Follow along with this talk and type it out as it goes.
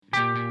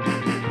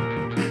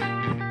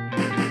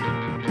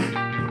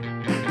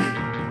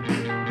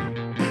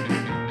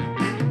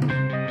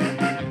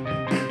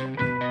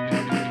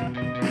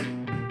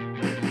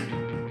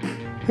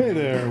Hey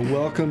there,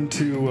 welcome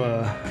to,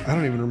 I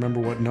don't even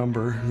remember what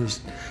number.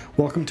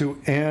 Welcome to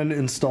an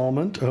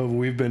installment of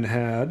We've Been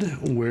Had,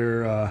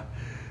 where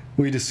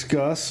we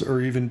discuss or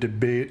even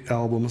debate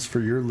albums for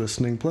your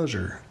listening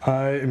pleasure.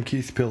 I am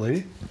Keith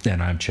Pilley.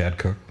 And I'm Chad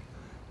Cook.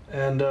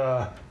 And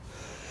the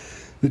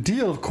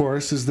deal, of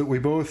course, is that we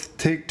both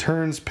take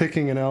turns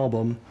picking an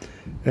album,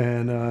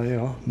 and,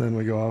 then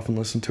we go off and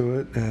listen to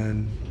it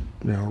and,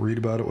 read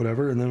about it,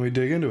 whatever, and then we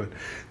dig into it.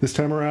 This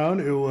time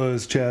around, it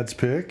was Chad's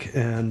pick,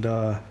 and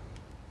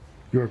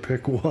your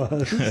pick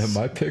was?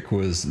 My pick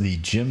was the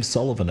Jim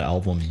Sullivan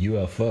album,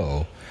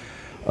 U.F.O.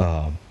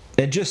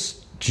 And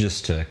just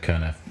to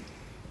kind of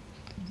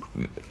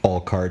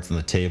all cards on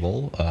the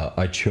table,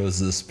 I chose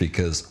this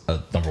because,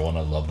 number one,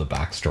 I love the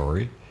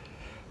backstory,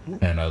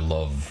 and I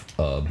love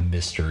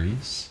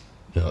mysteries.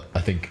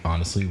 I think,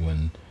 honestly,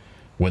 when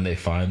they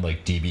find,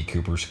 like, D.B.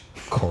 Cooper's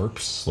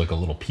corpse, like, a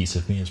little piece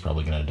of me is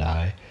probably going to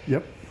die.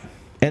 Yep.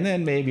 And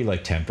then maybe,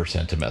 like,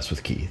 10% to mess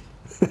with Keith.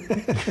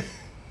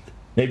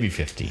 Maybe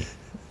 15.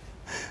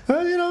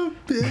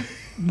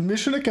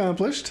 Mission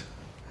accomplished.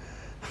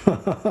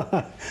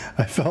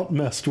 I felt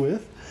messed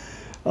with.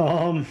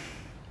 I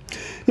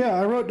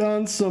wrote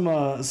down some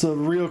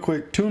real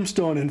quick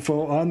tombstone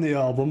info on the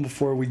album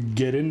before we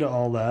get into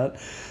all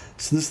that.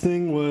 So this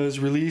thing was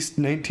released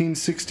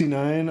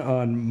 1969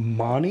 on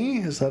Moni.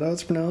 Is that how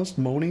it's pronounced?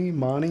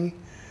 Moni?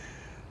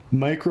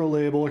 Micro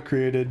label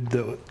created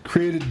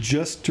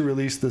just to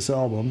release this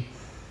album.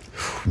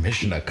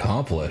 Mission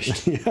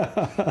accomplished.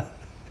 Yeah.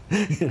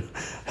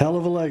 Hell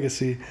of a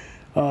legacy.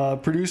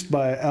 Produced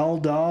by Al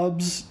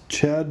Dobbs,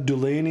 Chad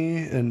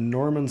Dulaney, and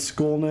Norman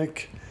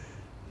Skolnick.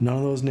 None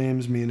of those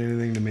names mean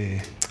anything to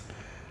me.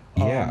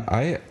 Yeah,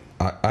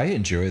 I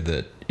enjoy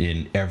that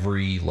in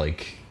every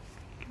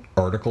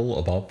article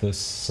about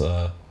this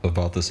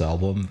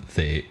album,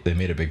 they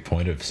made a big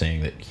point of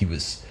saying that he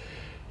was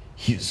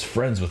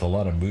friends with a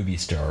lot of movie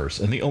stars,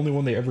 and the only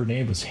one they ever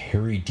named was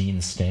Harry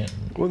Dean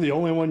Stanton. Well, the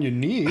only one you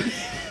need.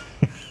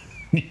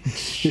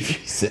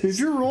 if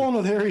you're rolling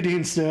with Harry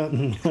Dean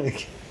Stanton,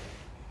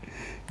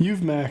 you've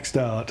maxed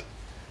out.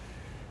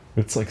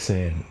 It's like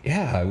saying,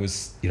 yeah, I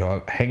was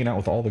hanging out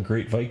with all the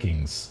great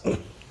Vikings.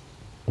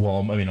 Well,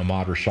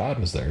 Ahmad Rashad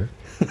was there.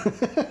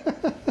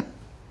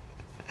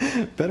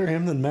 Better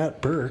him than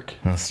Matt Burke.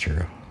 That's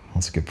true.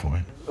 That's a good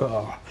point.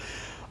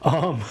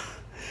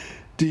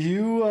 Do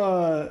you?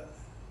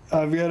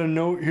 I've got a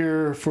note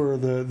here for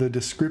the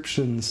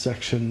description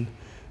section.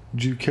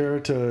 Do you care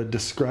to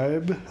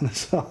describe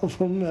this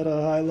album at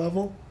a high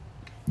level?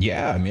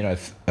 Yeah,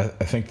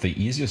 I think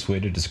the easiest way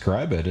to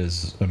describe it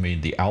is,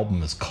 the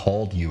album is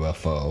called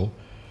U.F.O.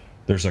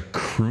 There's a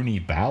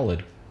croony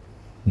ballad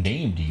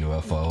named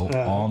U.F.O.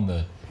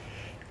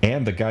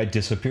 And the guy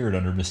disappeared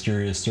under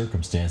mysterious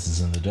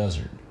circumstances in the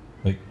desert.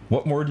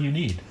 What more do you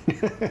need?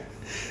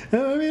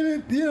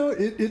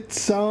 It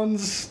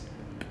sounds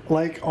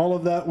like all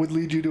of that would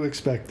lead you to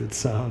expect it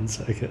sounds,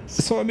 I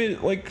guess. So,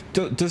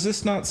 does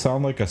this not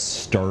sound like a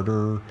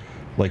starter,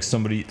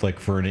 somebody,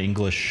 for an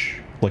English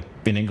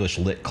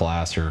lit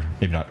class, or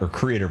maybe not, or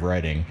creative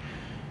writing?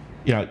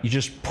 You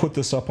just put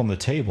this up on the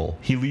table.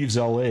 He leaves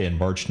L.A. in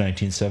March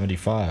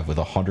 1975 with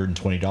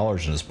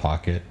 $120 in his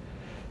pocket.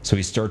 So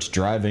he starts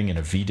driving in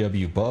a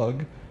VW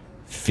Bug.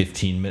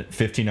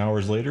 15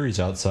 hours later, he's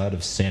outside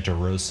of Santa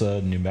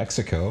Rosa, New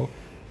Mexico.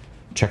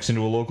 Checks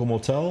into a local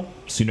motel.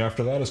 Soon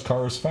after that, his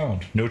car is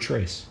found. No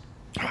trace.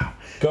 Wow.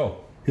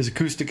 Go. His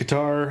acoustic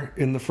guitar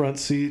in the front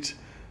seat,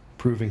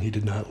 proving he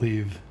did not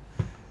leave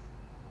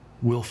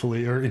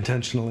willfully or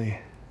intentionally.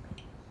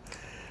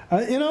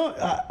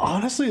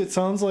 Honestly, it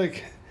sounds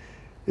like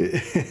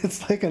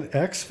it's like an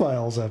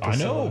X-Files episode. I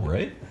know,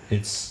 right?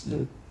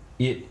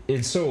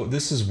 And so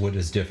this is what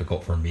is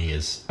difficult for me,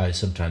 is I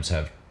sometimes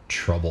have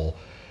trouble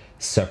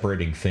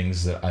separating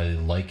things that I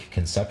like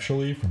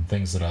conceptually from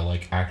things that I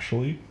like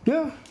actually.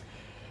 Yeah.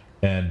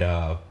 And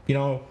I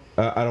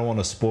don't want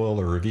to spoil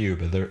the review,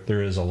 but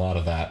there is a lot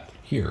of that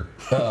here.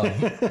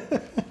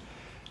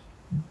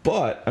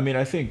 But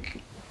I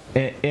think,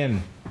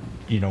 and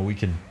we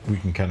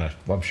can kind of,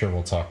 I'm sure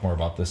we'll talk more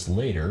about this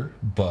later,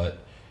 but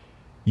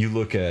you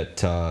look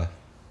at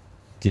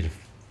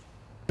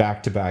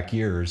back-to-back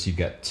years, you've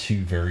got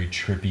two very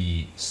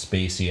trippy,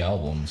 spacey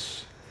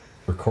albums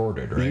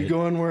recorded, right? Are you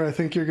going where I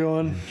think you're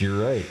going?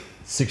 You're right.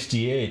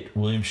 68,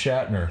 William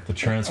Shatner, The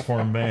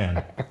Transformed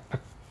Man.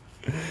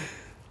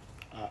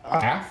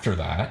 After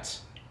that,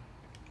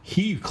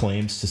 he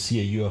claims to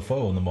see a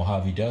UFO in the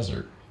Mojave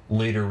Desert.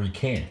 Later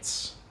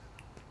recants.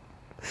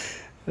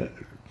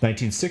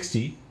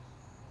 1960,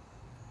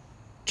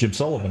 Jim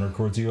Sullivan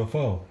records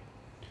UFO.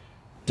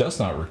 Does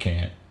not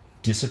recant.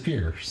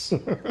 Disappears.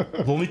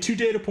 With only 2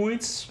 data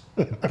points,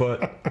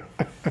 but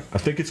I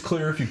think it's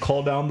clear if you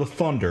call down the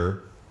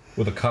thunder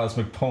with a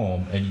cosmic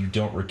poem and you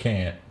don't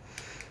recant,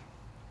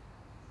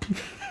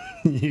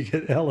 you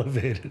get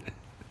elevated.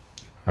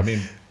 I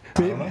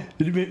don't know.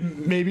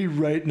 Maybe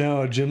right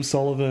now Jim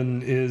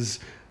Sullivan is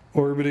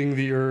orbiting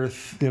the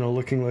Earth,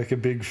 looking like a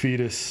big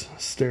fetus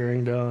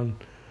staring down.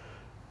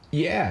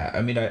 Yeah,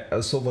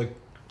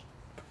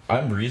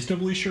 I'm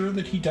reasonably sure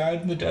that he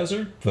died in the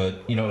desert,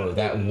 but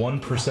that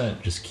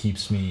 1% just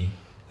keeps me.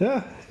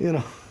 Yeah,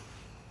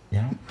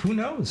 Who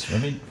knows? I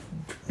mean,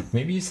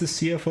 maybe he's the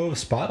CFO of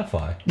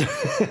Spotify.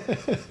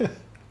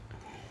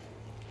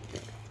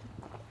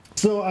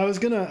 So I was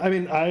gonna. I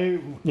mean, I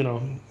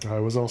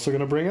was also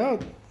gonna bring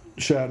out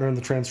Shatner and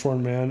the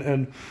Transformed Man,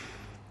 and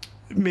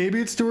maybe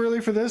it's too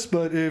early for this,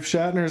 but if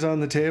Shatner's on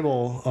the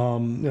table,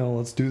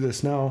 let's do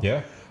this now.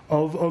 Yeah.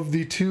 Of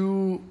the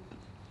two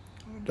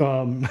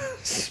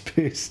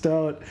spaced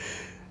out,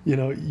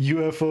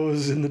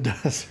 UFOs in the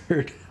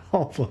desert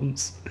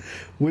albums,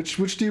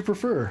 which do you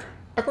prefer?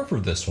 I prefer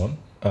this one.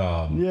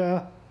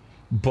 Yeah.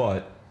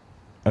 But,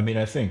 I mean,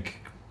 I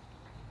think,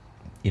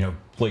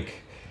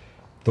 like,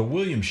 the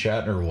William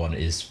Shatner one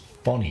is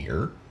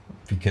funnier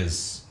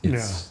because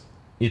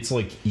it's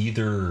like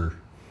either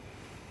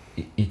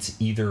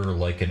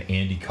like an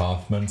Andy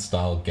Kaufman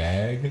style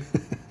gag,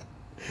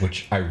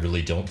 which I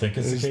really don't think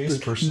is the case,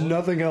 personally.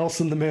 Nothing else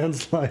in the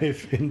man's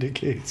life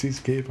indicates he's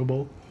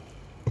capable.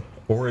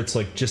 Or it's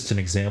like just an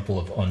example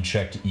of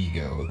unchecked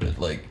ego that,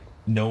 like,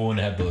 no one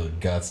had the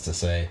guts to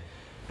say,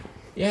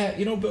 yeah,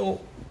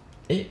 Bill,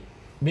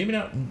 maybe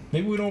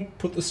we don't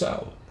put this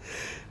out.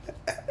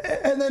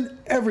 And then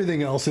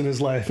everything else in his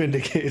life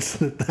indicates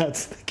that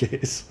that's the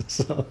case.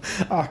 So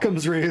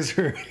Occam's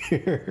razor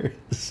here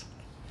is...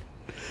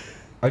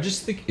 I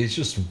just think it's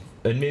just,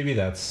 and maybe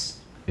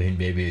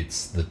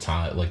it's the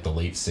time, like the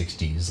late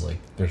 60s, like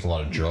there's a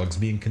lot of drugs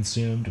being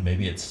consumed.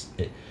 Maybe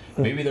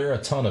there are a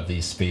ton of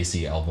these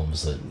spacey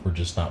albums that we're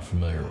just not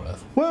familiar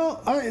with.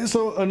 Well,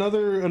 so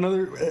another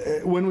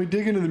when we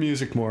dig into the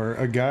music more,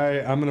 a guy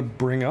I'm going to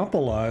bring up a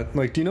lot,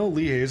 like, do you know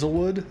Lee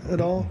Hazelwood at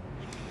all?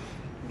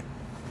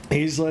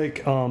 He's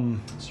like...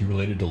 Is he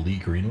related to Lee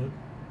Greenwood?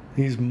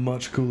 He's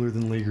much cooler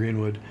than Lee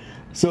Greenwood.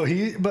 So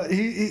he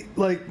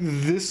like,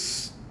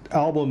 this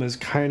album is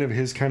kind of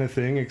his kind of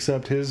thing,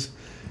 except his...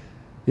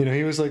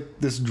 he was like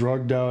this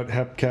drugged out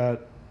hepcat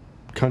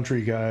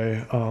country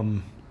guy,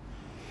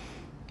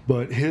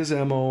 but his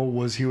MO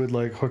was he would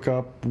like hook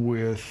up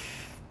with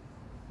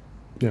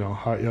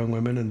hot young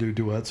women and do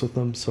duets with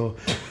them. So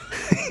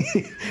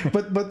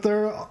but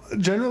they're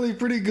generally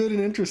pretty good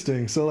and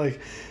interesting. So like,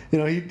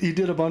 he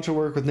did a bunch of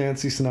work with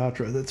Nancy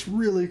Sinatra that's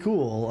really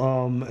cool,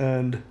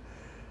 and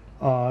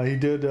he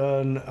did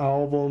an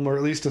album, or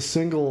at least a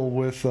single,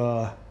 with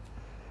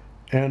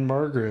Anne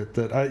Margaret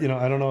that I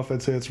don't know if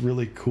I'd say it's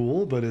really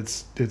cool, but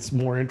it's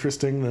more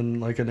interesting than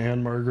like an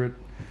Anne Margaret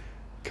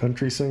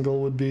country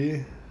single would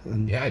be.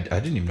 And yeah, I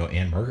didn't even know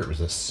Anne Margaret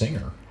was a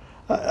singer.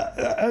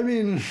 I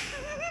mean,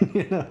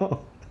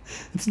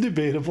 it's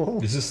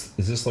debatable. Is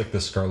this like the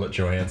Scarlett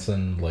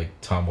Johansson, like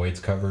Tom Waits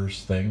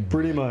covers thing?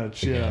 Pretty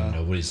much, yeah.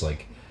 Nobody's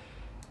like,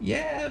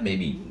 yeah,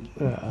 maybe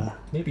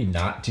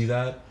not do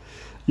that.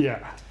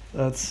 Yeah.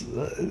 That's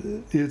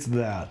it's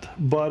that,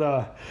 but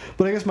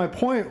I guess my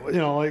point,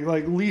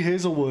 like Lee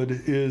Hazelwood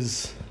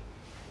is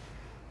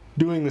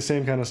doing the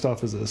same kind of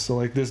stuff as this, so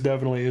like this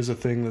definitely is a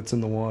thing that's in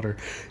the water.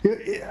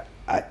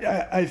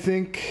 I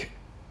think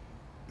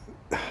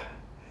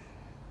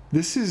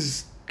this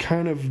is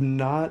kind of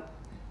not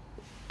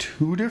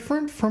too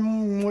different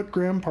from what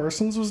Graham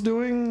Parsons was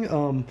doing.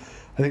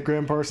 I think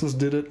Graham Parsons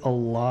did it a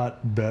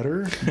lot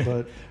better,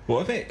 but well,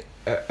 I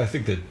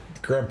think that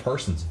Graham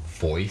Parsons'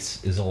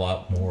 voice is a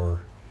lot more.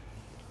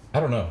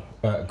 I don't know.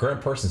 Graham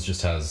Parsons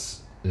just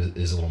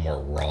is a little more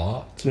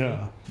raw.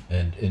 Yeah.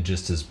 And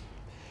just as,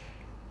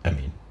 I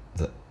mean,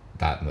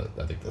 I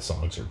think the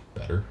songs are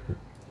better.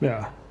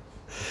 Yeah.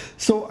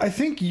 So I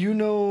think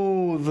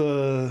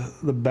the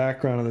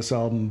background of this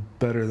album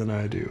better than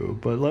I do.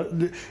 But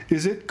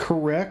is it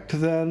correct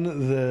then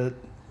that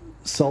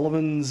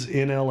Sullivan's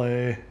in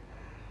LA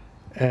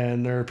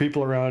and there are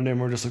people around him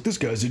who are just like, this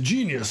guy's a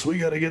genius, we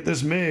got to get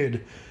this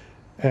made?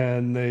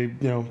 And they,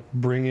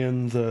 bring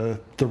in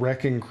the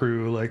wrecking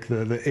crew, like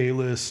the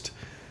A-list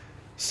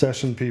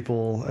session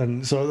people,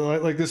 and so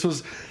like this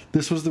was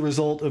the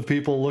result of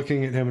people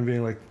looking at him and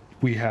being like,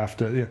 we have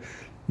to,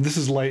 this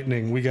is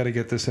lightning, we got to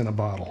get this in a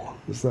bottle.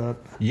 Is that?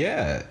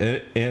 Yeah,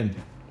 and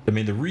I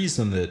mean the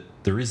reason that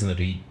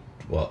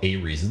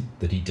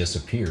he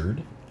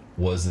disappeared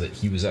was that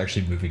he was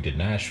actually moving to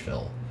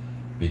Nashville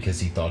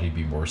because he thought he'd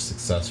be more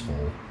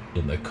successful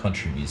in the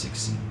country music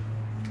scene.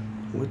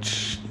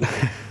 Which.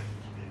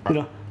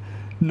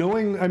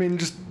 Knowing, I mean,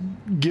 just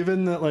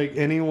given that like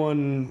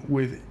anyone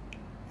with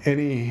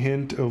any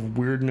hint of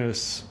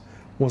weirdness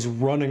was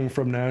running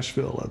from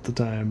Nashville at the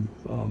time.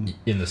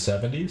 In the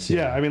 70s?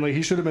 Yeah, I mean, like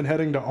he should have been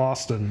heading to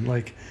Austin.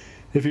 Like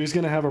if he was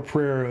going to have a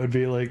prayer, it would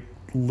be like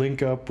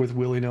link up with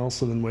Willie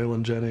Nelson and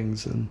Waylon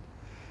Jennings. And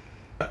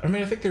I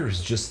mean, I think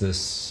there's just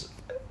this,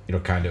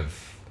 kind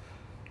of,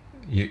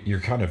 you're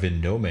kind of in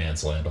no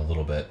man's land a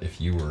little bit if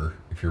you're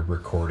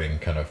recording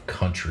kind of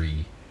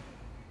country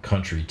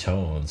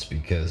tones,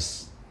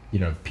 because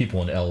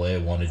people in LA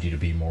wanted you to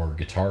be more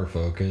guitar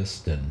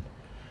focused and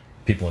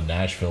people in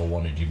Nashville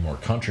wanted you more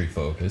country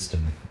focused,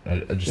 and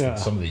I just think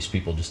some of these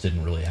people just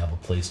didn't really have a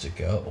place to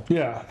go.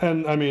 Yeah,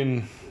 and I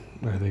mean,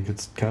 I think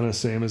it's kind of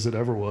same as it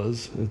ever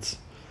was. It's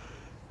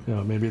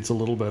maybe it's a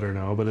little better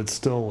now, but it's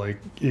still like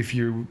if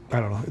you, I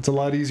don't know, it's a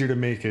lot easier to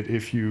make it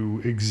if you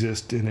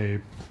exist in a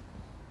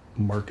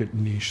market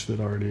niche that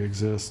already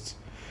exists.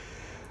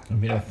 I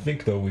mean, I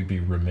think though we'd be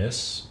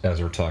remiss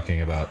as we're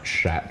talking about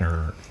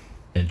Shatner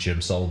and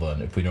Jim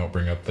Sullivan if we don't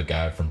bring up the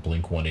guy from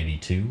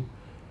Blink-182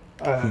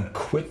 who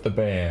quit the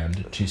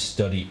band to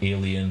study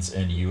aliens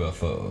and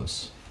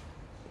UFOs.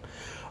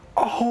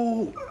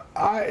 Oh,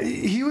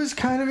 he was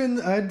kind of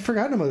in. I'd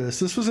forgotten about this.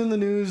 This was in the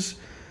news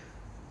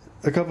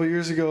a couple of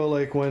years ago,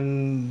 like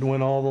when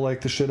all the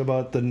like the shit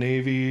about the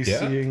Navy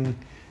seeing.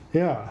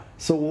 Yeah.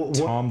 So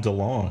Tom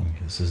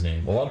DeLonge is his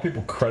name. A lot of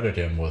people credit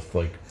him with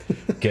like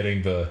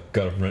getting the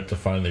government to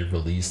finally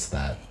release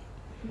that.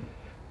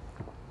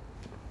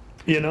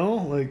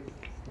 Like,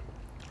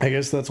 I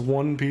guess that's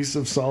one piece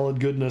of solid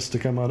goodness to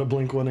come out of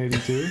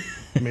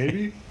Blink-182.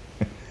 Maybe.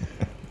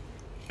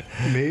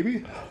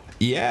 Maybe.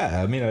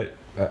 Yeah, I mean,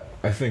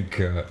 I think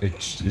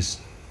it's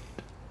just.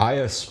 I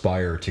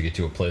aspire to get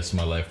to a place in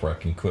my life where I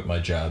can quit my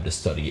job to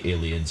study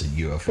aliens and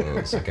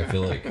UFOs. Like, I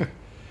feel like,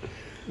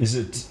 is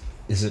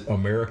it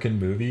American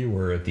Movie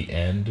where at the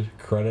end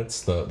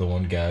credits the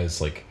one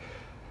guy's like,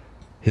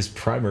 his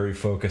primary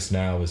focus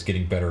now is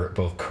getting better at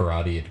both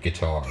karate and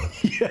guitar.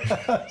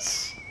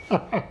 Yes.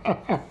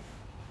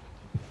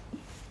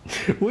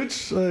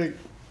 Which, like,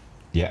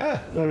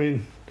 yeah, I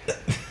mean,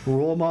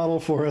 role model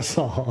for us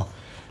all.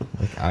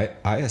 Like,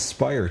 I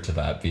aspire to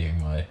that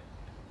being my,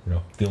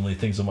 the only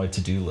things on my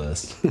to-do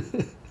list.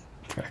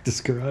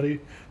 Practice karate,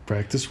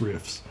 practice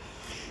riffs.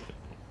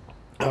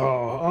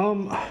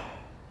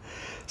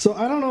 So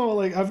I don't know,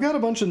 like, I've got a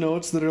bunch of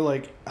notes that are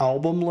like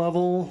album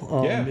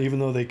level, even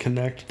though they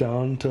connect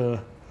down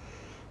to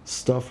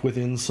stuff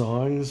within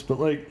songs, but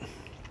like,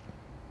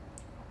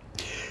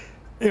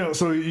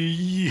 so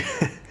you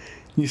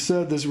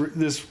said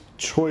this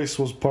choice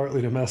was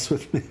partly to mess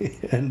with me,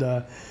 and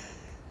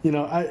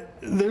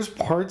there's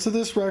parts of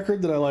this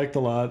record that I liked a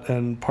lot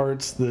and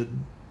parts that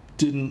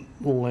didn't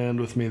land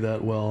with me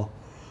that well.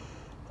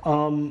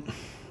 One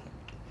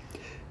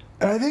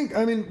thing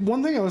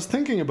I was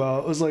thinking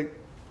about was like,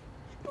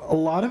 a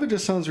lot of it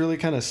just sounds really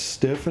kind of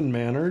stiff and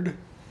mannered.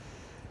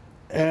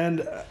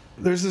 And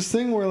there's this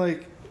thing where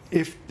like,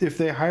 if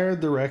they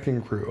hired the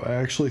Wrecking Crew, I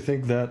actually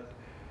think that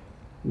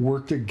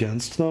worked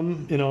against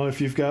them.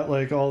 If you've got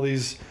like all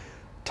these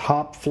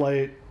top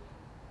flight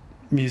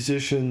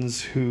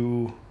musicians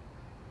who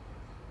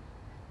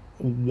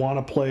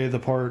want to play the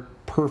part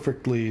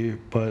perfectly,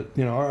 but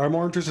are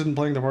more interested in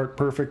playing the part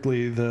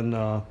perfectly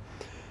than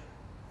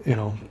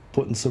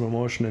putting some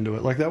emotion into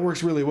it. Like, that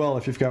works really well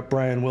if you've got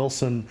Brian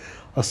Wilson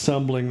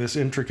assembling this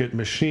intricate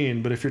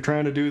machine, but if you're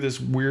trying to do this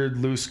weird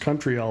loose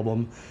country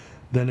album,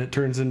 then it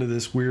turns into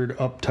this weird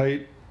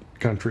uptight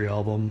country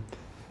album.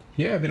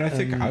 Yeah, I mean, I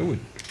think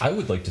I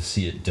would like to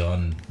see it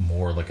done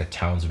more like a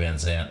Townes Van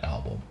Zandt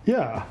album.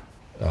 Yeah.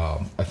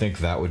 I think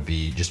that would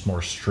be just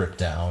more stripped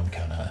down,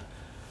 kind of,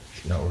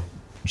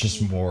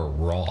 just more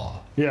raw.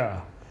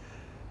 Yeah.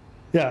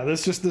 Yeah,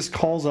 this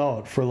calls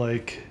out for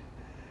like,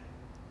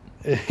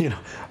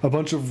 a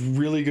bunch of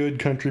really good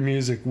country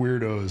music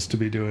weirdos to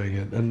be doing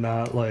it, and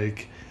not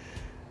like,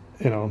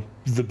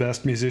 the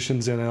best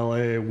musicians in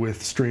LA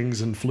with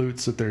strings and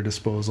flutes at their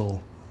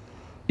disposal.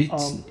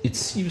 It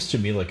seems to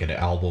me like an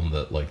album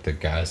that like the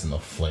guys in the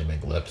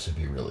Flaming Lips would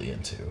be really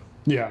into.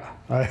 Yeah,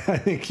 I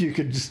think you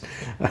could just.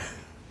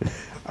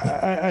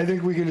 I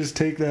think we can just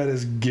take that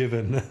as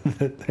given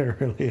that they're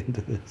really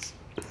into this.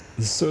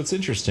 So it's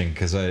interesting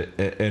because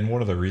and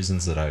one of the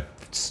reasons that I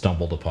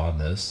stumbled upon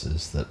this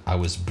is that I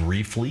was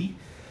briefly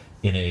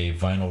in a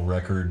vinyl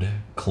record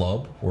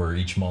club where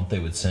each month they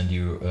would send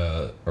you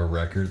a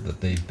record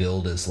that they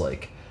billed as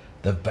like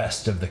the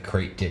best of the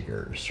crate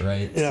diggers,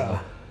 right? Yeah.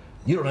 So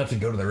you don't have to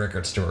go to the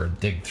record store and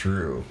dig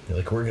through.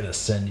 Like, we're gonna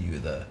send you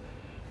the.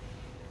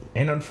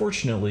 And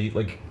unfortunately,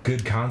 like,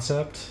 good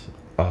concept,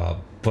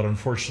 but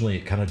unfortunately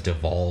it kind of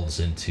devolves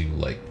into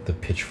like the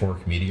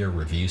Pitchfork Media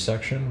review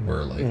section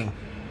where like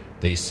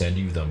they send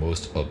you the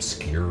most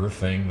obscure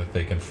thing that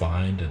they can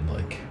find, and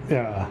like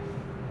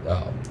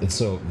and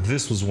so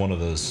this was one of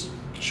those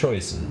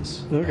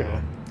choices.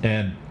 Okay.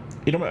 And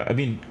I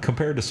mean,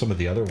 compared to some of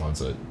the other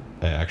ones, I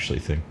actually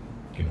think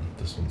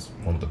this one's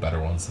one of the better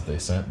ones that they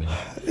sent me.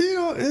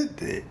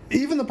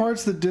 Even the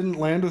parts that didn't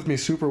land with me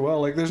super well,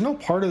 like, there's no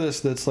part of this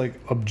that's like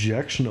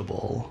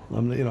objectionable.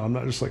 I'm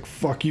not just like,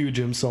 fuck you,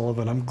 Jim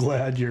Sullivan, I'm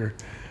glad you're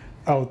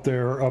out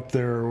there or up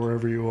there or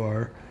wherever you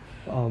are.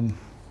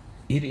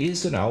 It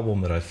is an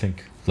album that I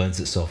think lends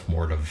itself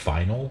more to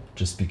vinyl,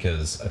 just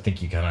because I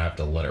think you kind of have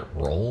to let it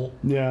roll.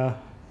 Yeah.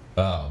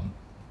 And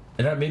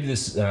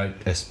I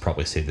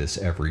probably say this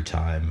every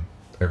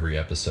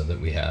episode that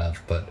we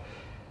have, but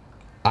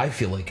I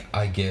feel like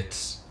I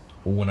get,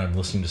 when I'm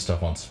listening to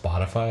stuff on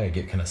Spotify, I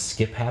get kind of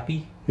skip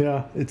happy.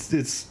 Yeah,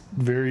 it's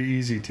very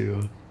easy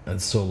to. And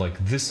so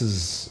like this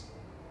is,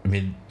 I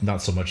mean,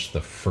 not so much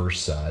the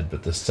first side,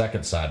 but the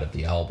second side of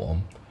the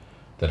album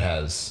that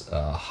has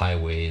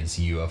Highways,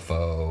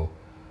 U.F.O,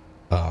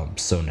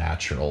 So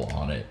Natural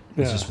on it.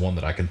 It's just one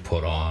that I can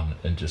put on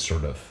and just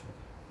sort of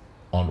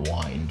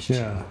unwind to.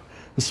 Yeah.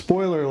 The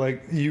spoiler,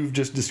 like you've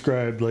just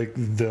described, like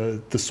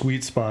the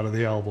sweet spot of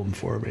the album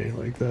for me.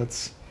 Like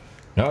that's.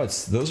 No,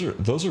 those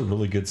are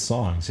really good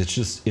songs. I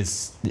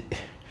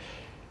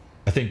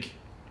think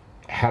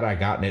had I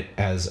gotten it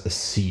as a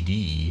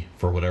CD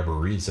for whatever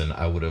reason,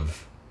 I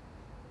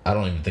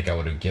don't even think I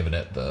would have given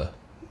it the,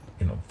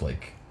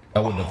 like I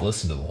wouldn't have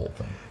listened to the whole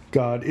thing.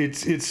 God,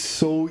 it's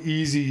so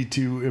easy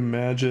to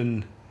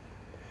imagine.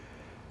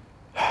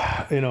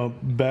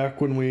 Back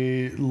when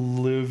we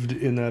lived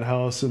in that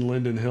house in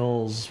Linden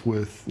Hills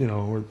with,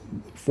 we're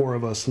 4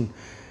 of us, and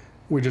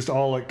we just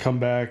all like come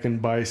back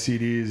and buy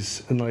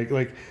CDs, and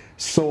like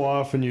so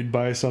often you'd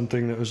buy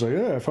something that was like,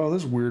 I found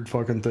this weird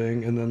fucking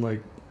thing, and then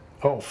like,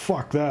 oh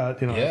fuck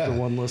that, after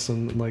one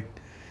listen, and like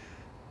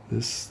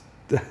this,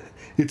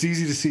 it's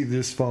easy to see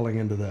this falling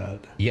into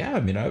that. Yeah, I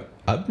mean, I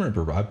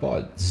remember I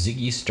bought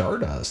Ziggy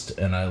Stardust,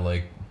 and I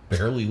like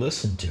barely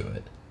listened to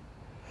it.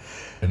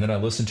 And then I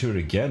listened to it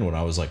again when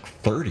I was like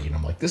 30, and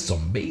I'm like, this is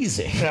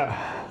amazing.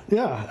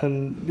 Yeah,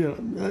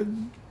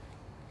 and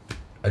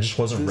I just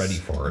wasn't ready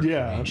for it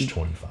at age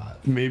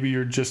 25. Maybe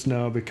you're just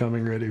now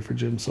becoming ready for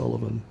Jim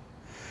Sullivan.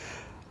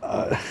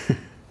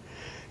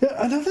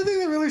 Another thing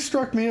that really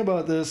struck me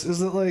about this is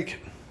that like,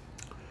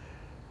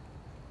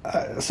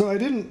 so I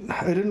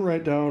didn't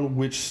write down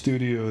which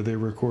studio they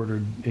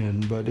recorded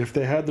in, but if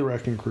they had the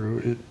Wrecking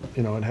Crew,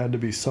 it had to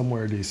be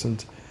somewhere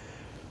decent.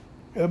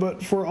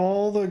 But for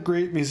all the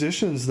great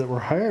musicians that were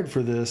hired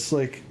for this,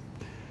 like,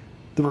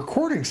 the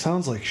recording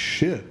sounds like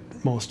shit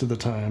most of the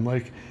time.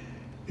 Like,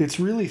 it's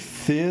really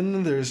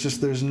thin.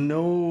 There's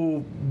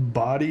no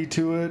body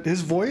to it.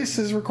 His voice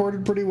is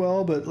recorded pretty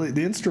well, but like,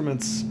 the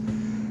instruments,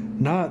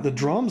 not. The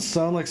drums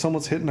sound like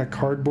someone's hitting a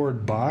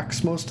cardboard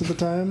box most of the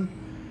time.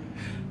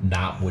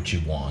 Not what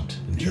you want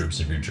in terms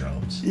of your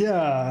drums.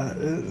 Yeah,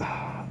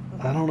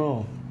 I don't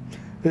know.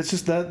 It's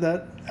just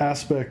that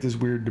aspect is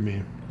weird to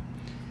me.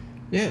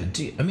 Yeah,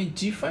 do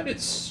you find it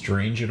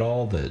strange at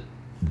all that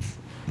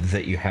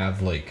you have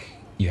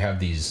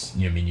these,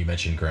 you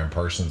mentioned Graham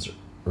Parsons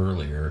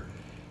earlier,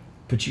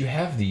 but you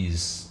have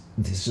these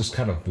just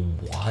kind of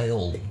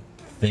wild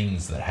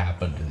things that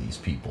happen to these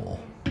people.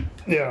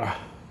 Yeah.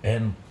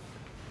 And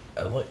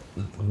like,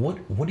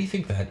 what do you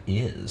think that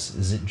is?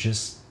 Is it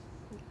just?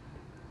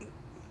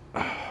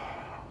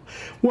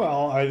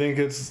 Well, I think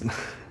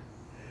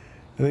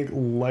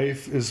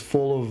life is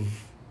full of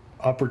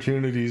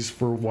opportunities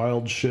for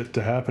wild shit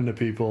to happen to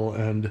people,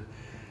 and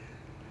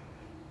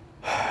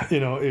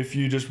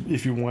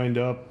if you wind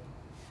up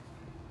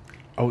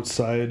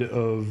outside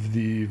of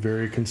the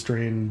very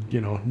constrained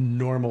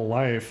normal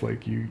life,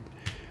 like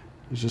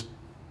it's just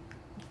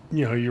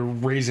you're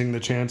raising the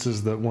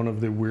chances that one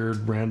of the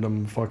weird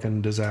random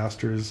fucking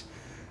disasters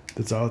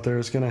that's out there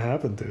is going to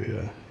happen to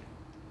you.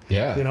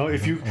 Yeah.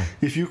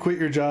 If you quit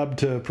your job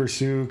to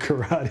pursue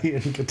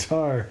karate and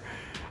guitar,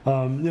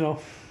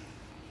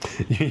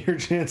 your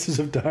chances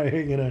of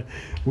dying in a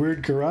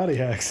weird karate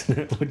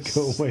accident would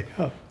go way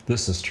up.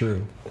 This is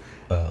true.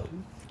 I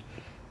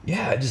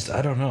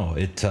don't know.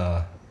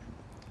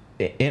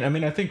 And I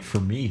mean, I think for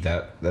me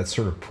that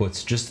sort of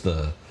puts just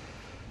the,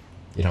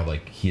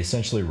 like he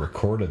essentially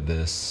recorded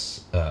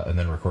this and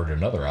then recorded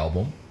another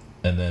album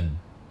and then,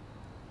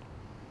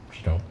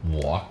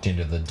 walked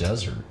into the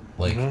desert.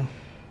 Like,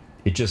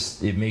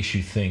 it makes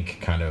you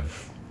think kind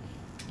of,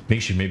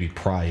 makes you maybe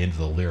pry into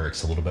the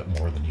lyrics a little bit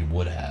more than you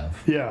would have.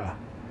 Yeah.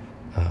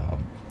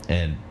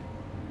 And,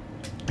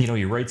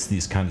 he writes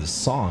these kinds of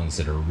songs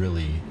that are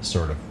really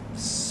sort of,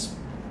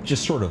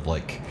 just sort of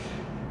like,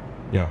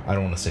 I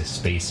don't want to say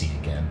spacey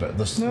again, but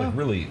this like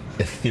really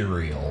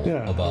ethereal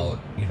about,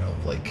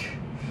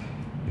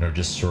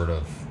 just sort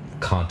of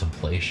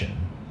contemplation.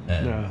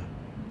 And,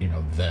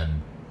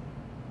 then,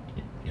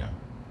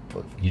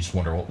 you just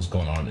wonder what was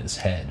going on in his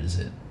head. Is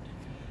it,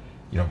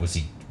 was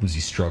he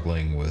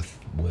struggling with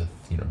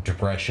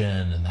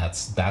depression, and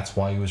that's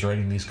why he was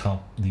writing these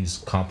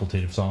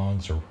contemplative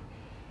songs, or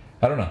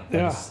I don't know.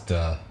 Yeah.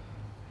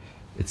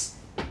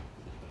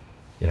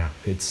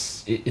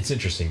 It's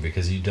interesting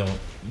because you don't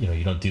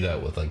do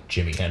that with like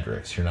Jimi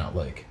Hendrix. You're not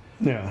like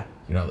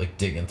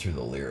digging through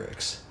the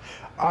lyrics.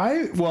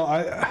 I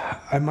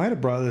might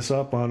have brought this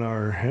up on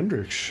our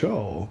Hendrix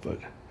show, but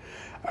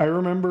I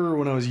remember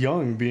when I was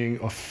young being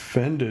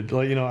offended.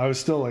 Like, I was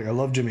still like, I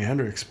love Jimi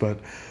Hendrix, but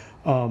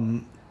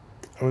I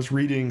was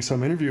reading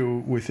some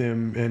interview with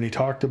him, and he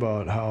talked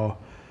about how,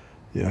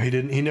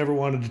 he never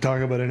wanted to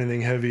talk about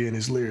anything heavy in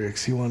his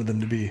lyrics. He wanted them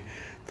to be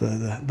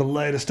the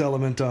lightest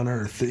element on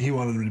earth. He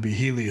wanted them to be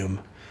helium,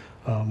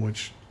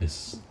 which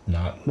is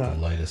not the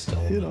lightest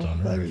element on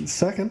earth. I mean,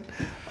 second.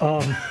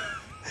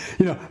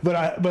 But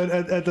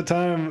at the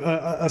time,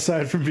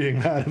 aside from being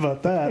mad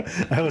about that,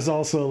 I was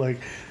also like,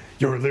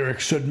 your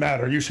lyrics should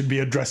matter. You should be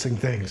addressing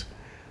things.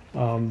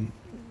 I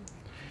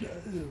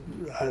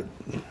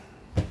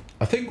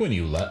think when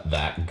you let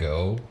that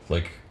go,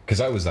 like, because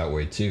I was that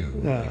way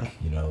too.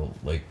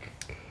 Like,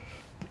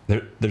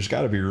 there's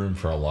got to be room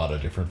for a lot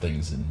of different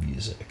things in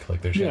music.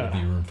 Like, there's got to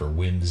be room for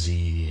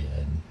whimsy,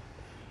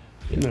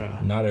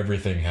 and not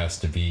everything has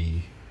to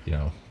be,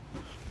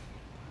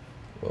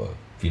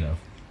 you know,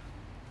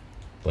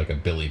 like a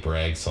Billy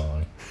Bragg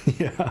song.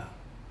 Yeah.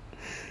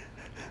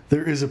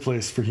 There is a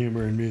place for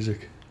humor in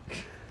music.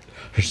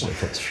 There's no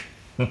place for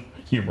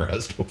humor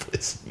has no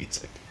place in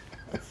music.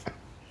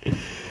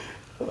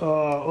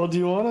 Well, do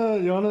you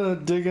wanna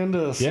dig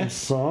into some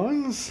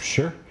songs?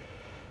 Sure.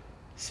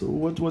 So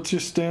what's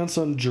your stance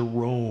on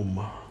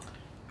Jerome?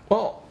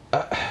 Well,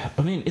 I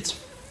mean, it's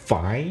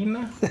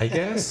fine, I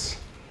guess.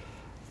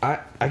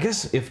 I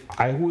guess if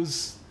I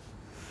was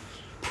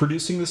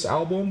producing this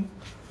album,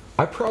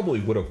 I probably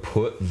would have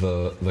put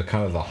the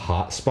kind of the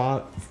hot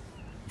spot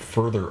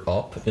further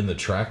up in the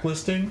track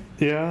listing.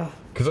 Yeah.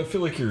 Because I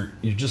feel like you're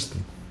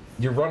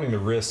running the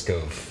risk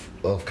of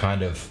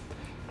kind of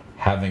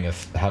having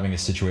a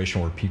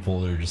situation where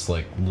people are just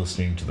like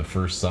listening to the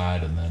first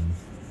side and then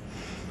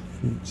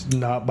Just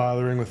not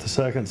bothering with the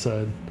second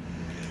side.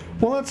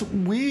 Well,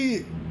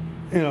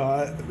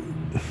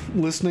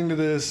 listening to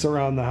this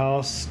around the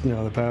house,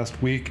 the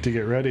past week to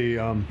get ready,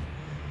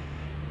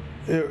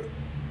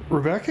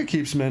 Rebecca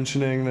keeps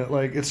mentioning that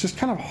like it's just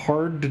kind of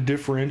hard to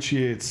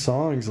differentiate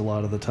songs a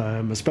lot of the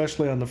time,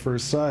 especially on the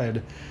first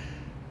side.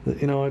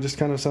 It just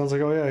kind of sounds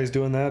like, oh yeah, he's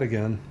doing that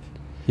again.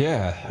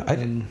 Yeah,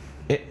 I've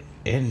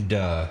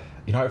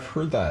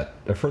heard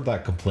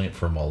that complaint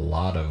from a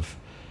lot of.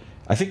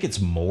 I think it's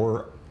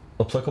more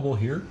applicable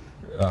here.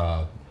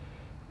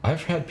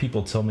 I've had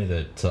people tell me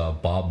that all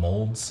Bob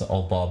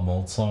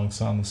Mould songs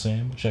sound the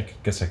same, which I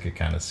guess I could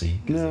kind of see.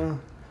 Yeah,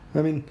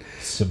 I mean,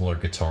 similar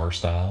guitar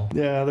style.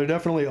 Yeah, they're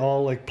definitely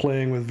all like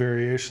playing with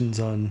variations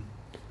on.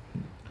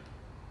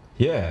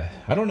 Yeah,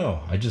 I don't know.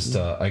 I just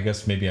I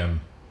guess maybe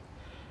I'm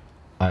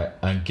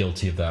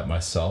guilty of that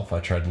myself. I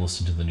tried to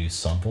listen to the new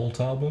Sunvolt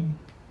album,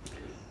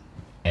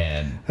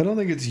 and I don't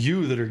think it's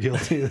you that are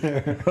guilty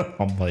there.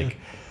 I'm like,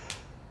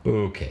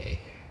 okay,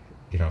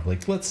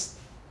 like let's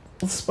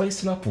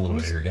spice it up a little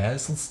bit here,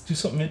 guys. Let's do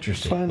something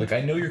interesting.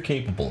 I know you're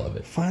capable of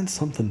it. Find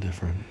something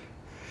different.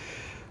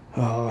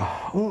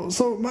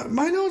 So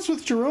my notes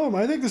with Jerome,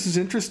 I think this is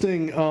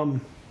interesting.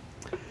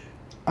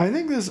 I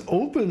think this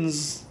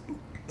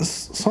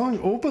song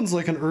opens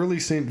like an early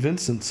St.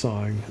 Vincent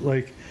song.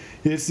 Like,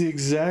 it's the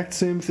exact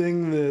same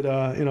thing that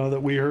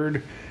that we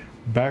heard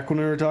back when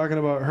we were talking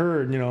about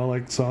her.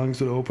 Like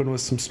songs would open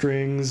with some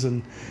strings,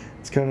 and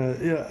it's kind of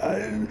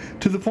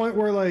to the point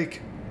where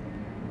like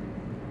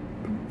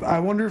I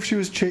wonder if she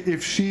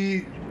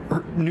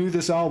knew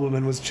this album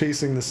and was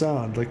chasing the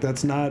sound. Like,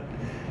 that's not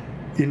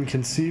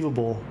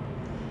inconceivable.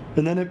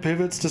 And then it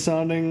pivots to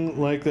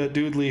sounding like that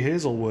dude Lee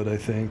Hazelwood, I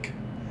think.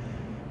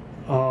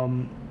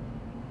 And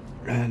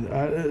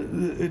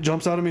it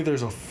jumps out at me.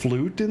 There's a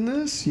flute in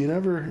this. You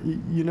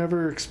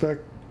never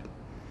expect.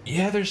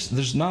 Yeah,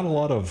 there's not a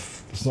lot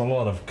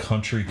of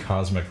country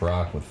cosmic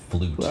rock with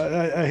flute.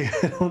 I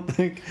don't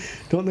think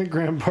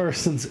Graham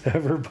Parsons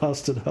ever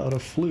busted out a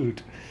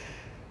flute.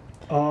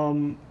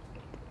 I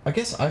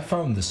guess I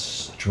found the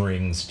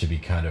strings to be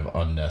kind of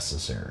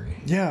unnecessary.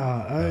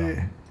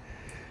 Yeah,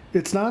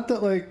 it's not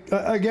that like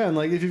again,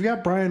 like if you've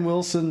got Brian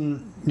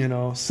Wilson,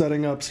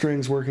 setting up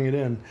strings, working it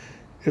in,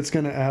 it's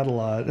going to add a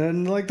lot.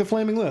 And like the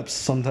Flaming Lips,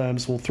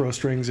 sometimes we'll throw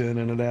strings in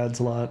and it adds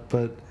a lot,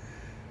 but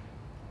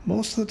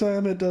most of the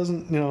time it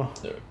doesn't.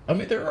 I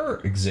mean, there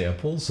are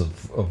examples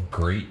of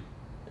great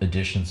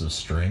additions of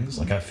strings.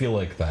 Like I feel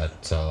like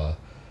that,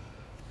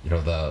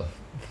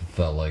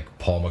 the like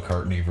Paul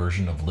McCartney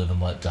version of "Live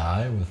and Let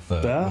Die" with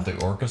the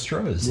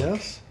orchestra is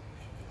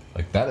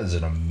like that is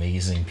an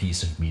amazing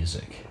piece of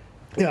music.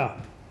 Yeah,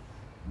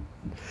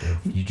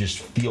 you just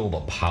feel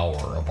the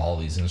power of all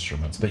these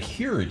instruments. But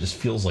here it just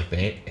feels like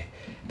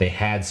they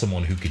had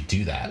someone who could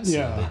do that.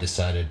 So they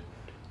decided,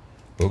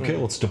 okay,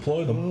 let's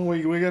deploy them. Well,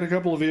 we got a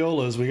couple of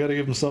violas. We got to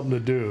give them something to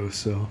do.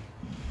 So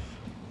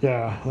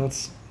yeah,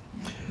 that's.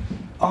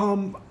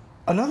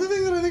 Another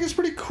thing that I think is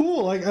pretty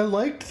cool, like I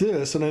liked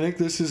this, and I think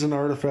this is an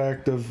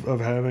artifact of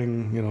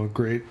having,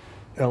 great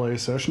LA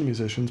session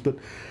musicians, but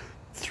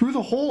through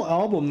the whole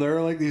album there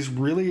are like these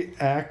really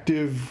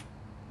active,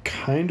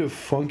 kind of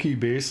funky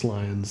bass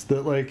lines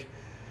that like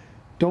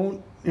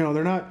don't,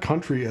 they're not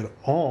country at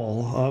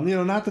all.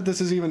 Not that this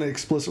is even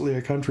explicitly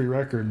a country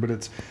record, but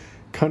it's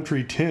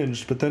country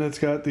tinged, but then it's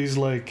got these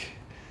like,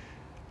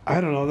 I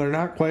don't know, they're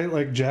not quite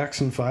like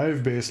Jackson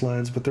 5 bass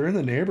lines, but they're in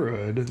the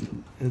neighborhood.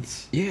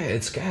 It's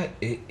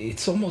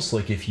almost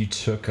like if you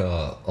took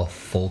a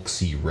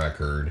folksy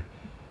record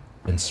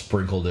and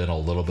sprinkled in a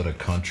little bit of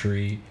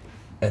country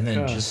and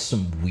then just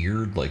some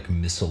weird like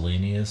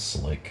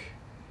miscellaneous, like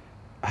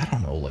I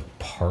don't know, like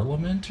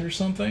Parliament or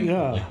something,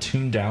 like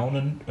tuned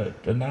down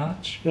a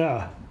notch.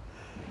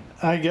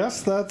 I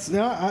guess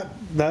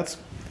that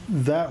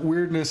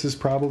weirdness is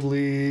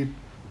probably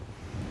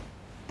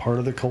part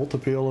of the cult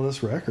appeal of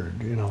this record.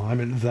 I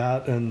mean,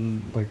 that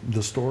and like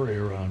the story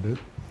around it.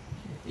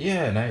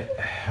 Yeah, and I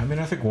mean,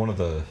 I think one of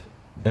the,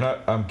 and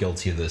I'm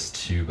guilty of this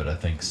too, but I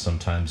think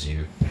sometimes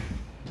you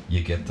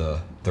get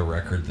the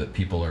record that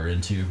people are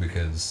into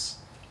because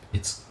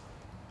it's,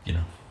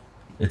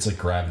 it's like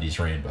Gravity's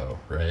Rainbow,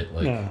 right?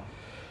 Like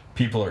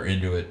people are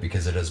into it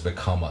because it has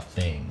become a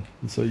thing.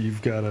 And so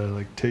you've got to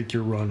like take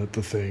your run at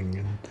the thing,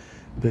 and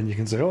then you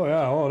can say, oh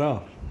yeah, oh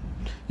no,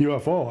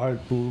 UFO.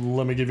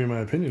 Let me give you my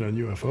opinion on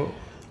UFO.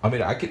 I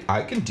mean,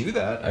 I can do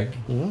that.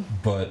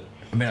 But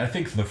I mean, I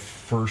think the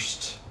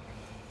first.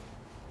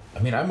 I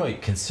mean, I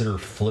might consider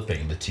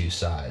flipping the two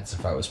sides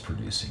if I was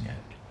producing it.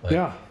 Like,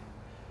 yeah.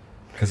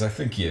 Because I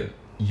think you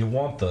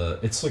want the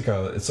it's like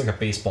a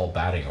baseball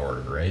batting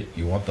order, right?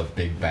 You want the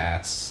big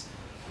bats.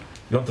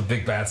 You want the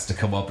big bats to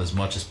come up as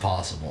much as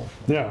possible.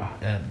 Yeah.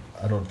 And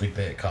I don't think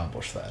they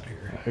accomplish that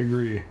here. I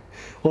agree.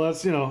 Well,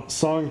 that's,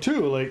 song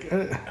 2, like,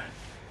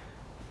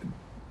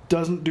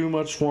 doesn't do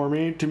much for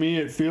me. To me,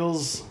 it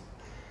feels,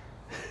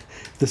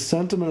 the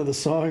sentiment of the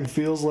song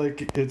feels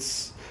like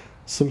it's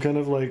some kind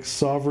of like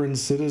sovereign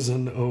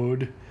citizen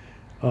ode.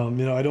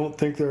 I don't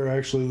think there are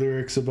actually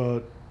lyrics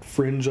about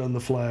fringe on the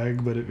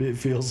flag, but it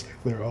feels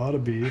like there ought to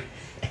be.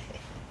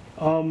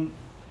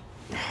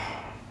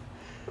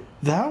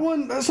 That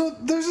one. So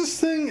there's this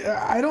thing.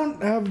 I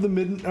don't have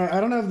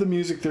the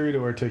music theory to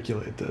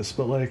articulate this,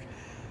 but like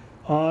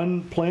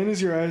on "Plain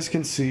as Your Eyes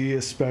Can See,"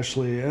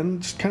 especially,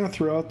 and just kind of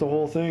throughout the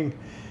whole thing,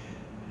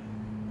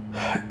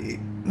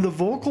 the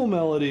vocal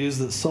melodies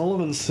that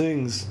Sullivan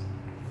sings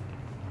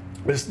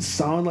just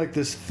sound like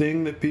this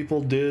thing that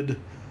people did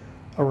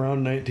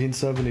around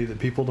 1970 that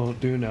people don't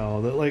do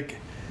now. That like,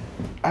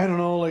 I don't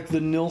know, like the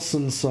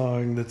Nilsson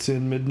song that's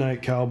in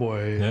Midnight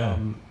Cowboy. Yeah.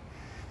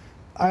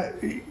 I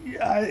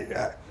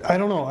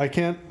don't know. I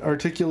can't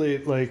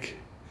articulate like,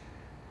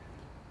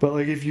 but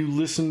like if you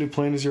listen to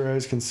 "Plain as Your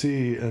Eyes Can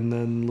See" and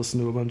then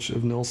listen to a bunch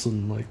of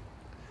Nilsson, like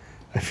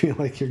I feel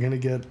like you're gonna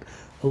get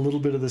a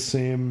little bit of the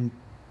same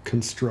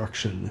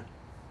construction.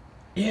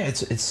 Yeah,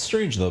 it's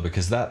strange though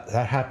because that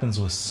happens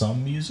with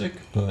some music,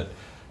 but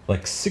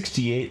like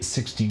 68,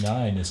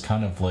 69 is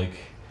kind of like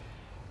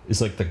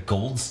the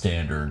gold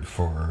standard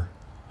for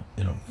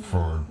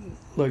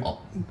like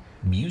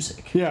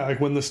music. Yeah, like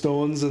when the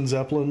Stones and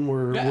Zeppelin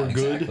were good.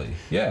 Exactly.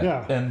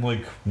 Yeah. And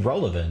like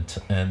relevant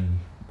and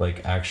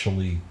like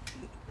actually,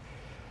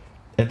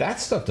 and that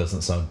stuff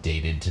doesn't sound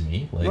dated to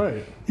me. Like,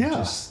 right. Yeah.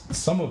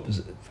 Just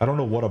I don't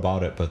know what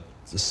about it, but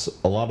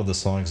a lot of the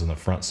songs on the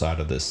front side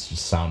of this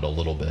just sound a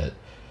little bit.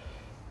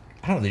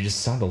 I don't know. They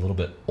just sound a little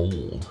bit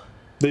old.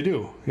 They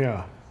do.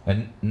 Yeah.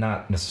 And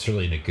not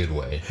necessarily in a good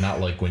way.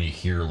 Not like when you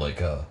hear like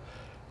a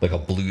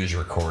blues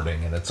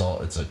recording and it's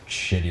a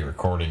shitty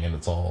recording and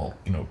it's all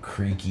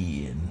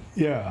creaky and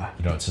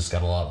it's just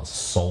got a lot of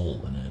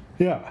soul in it.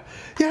 Yeah.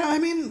 I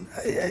mean,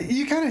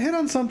 you kind of hit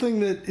on something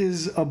that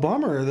is a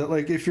bummer, that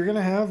like if you're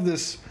gonna have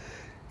this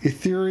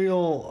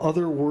ethereal,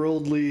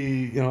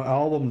 otherworldly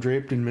album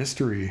draped in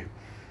mystery,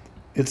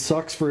 it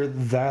sucks for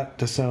that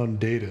to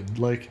sound dated.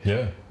 Like,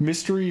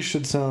 mystery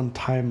should sound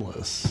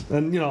timeless.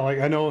 And like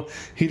I know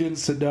he didn't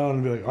sit down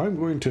and be like, I'm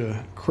going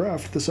to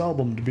craft this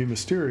album to be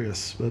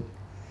mysterious, but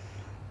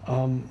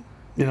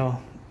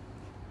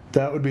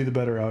that would be the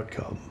better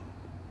outcome.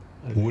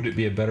 Would it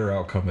be a better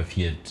outcome if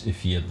he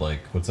had like,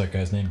 what's that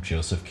guy's name?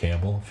 Joseph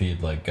Campbell? If he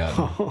had like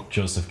gotten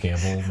Joseph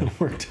Campbell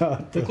worked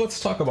out. Like, let's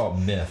talk about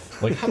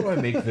myth. Like, how do I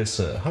make this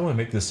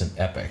an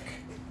epic?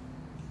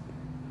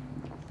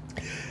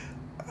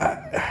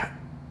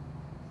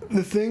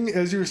 The thing,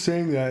 as you were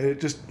saying that,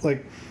 it just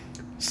like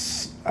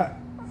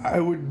I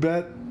would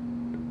bet.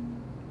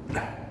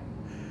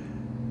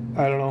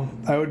 I don't know.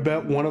 I would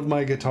bet one of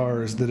my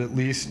guitars that at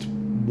least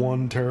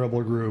one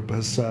terrible group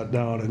has sat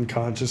down and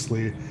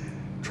consciously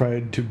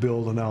tried to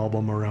build an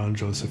album around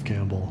Joseph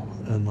Campbell.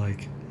 And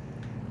like,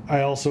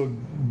 I also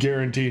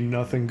guarantee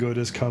nothing good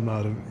has come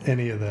out of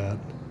any of that.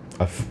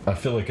 I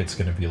feel like it's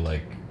going to be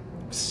like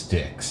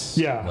Styx.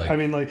 Yeah. Like, I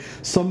mean, like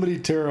somebody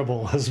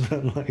terrible has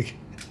been like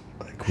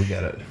we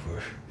got it.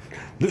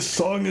 This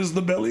song is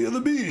the belly of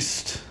the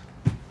beast.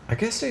 I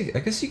guess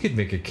you could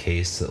make a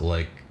case that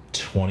like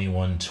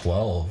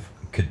 2112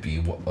 could be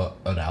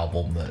an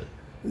album that.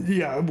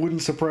 Yeah, it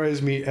wouldn't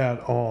surprise me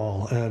at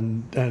all,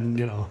 and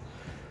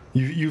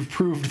you've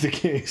proved the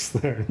case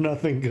there.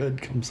 Nothing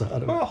good comes out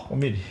of it. Well, I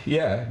mean,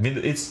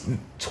 it's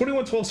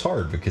 2112's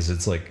hard because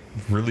it's like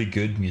really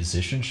good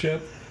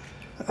musicianship,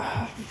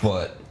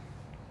 but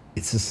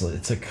it's just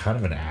it's a kind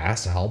of an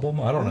ass album.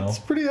 I don't know. It's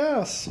pretty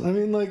ass. I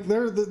mean, like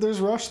there's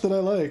Rush that I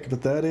like,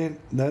 but that ain't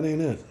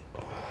it.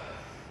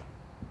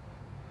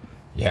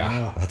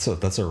 Yeah,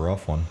 that's a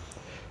rough one.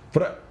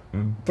 But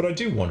I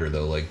do wonder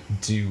though, like,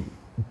 do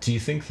you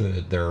think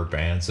that there are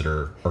bands that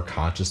are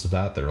conscious of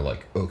that? That are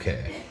like,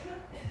 okay,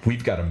 we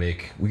got to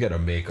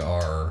make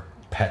our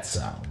pet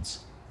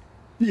sounds.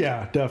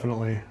 Yeah,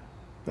 definitely.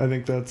 I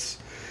think that's,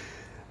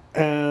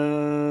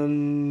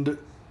 and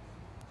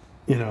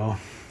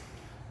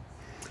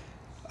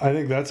I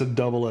think that's a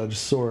double-edged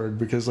sword,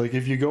 because like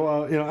if you go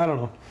out, I don't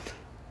know.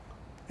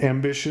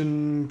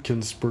 Ambition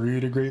can spur you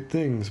to great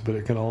things, but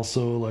it can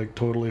also like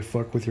totally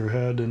fuck with your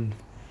head and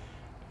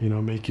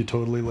make you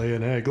totally lay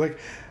an egg. Like,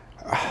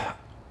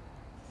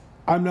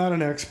 I'm not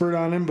an expert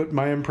on him, but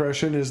my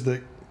impression is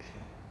that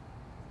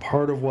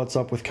part of what's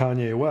up with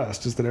Kanye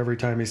West is that every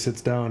time he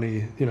sits down,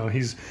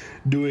 he's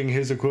doing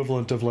his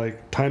equivalent of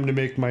like time to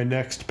make my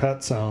next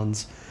pet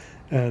sounds,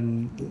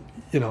 and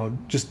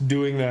just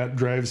doing that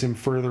drives him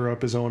further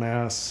up his own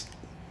ass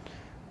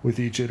with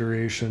each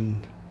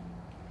iteration.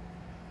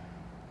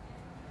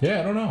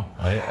 Yeah, I don't know.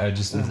 I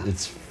just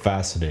it's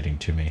fascinating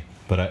to me,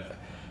 but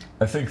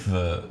I think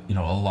a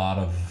lot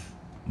of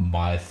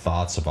my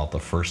thoughts about the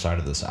first side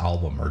of this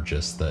album are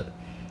just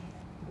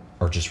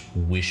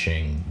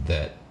wishing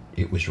that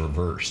it was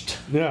reversed.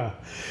 Yeah.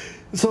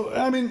 So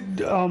I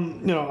mean,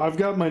 I've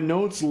got my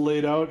notes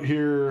laid out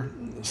here,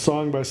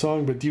 song by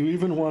song. But do you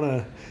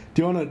want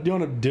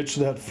to ditch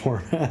that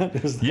format?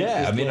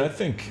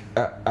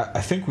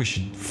 I think we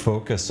should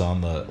focus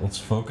on the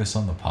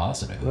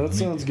positive. That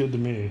sounds good to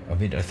me. I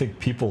mean, I think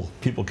people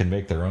can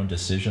make their own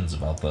decisions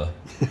about the.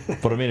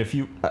 But I mean, I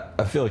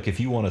feel like if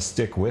you want to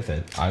stick with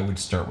it, I would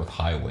start with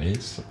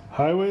Highways.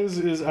 Highways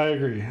is, I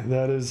agree.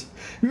 That is,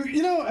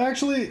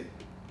 actually,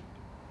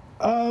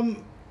 I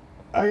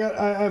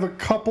have a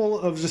couple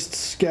of just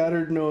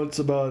scattered notes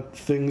about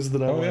things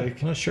that I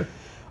like. Yeah, sure.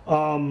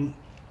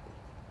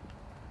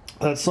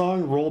 That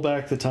song, Roll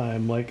Back the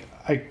Time, like,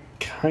 I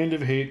kind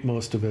of hate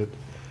most of it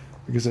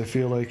because I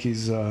feel like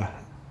he's, I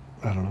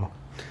don't know.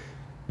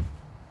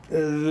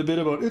 The bit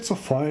about, it's a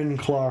fine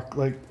clock,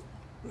 like,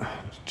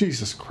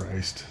 Jesus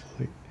Christ.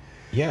 Like,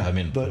 yeah, I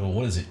mean, but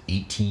what is it,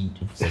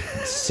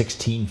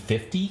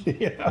 1650?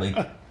 Yeah.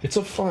 Like, it's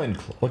a fine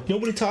clock. Like,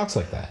 nobody talks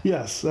like that.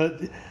 Yes.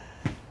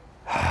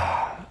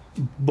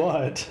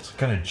 But it's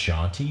kind of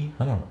jaunty.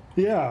 I don't know.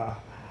 Yeah.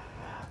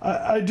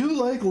 I do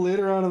like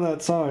later on in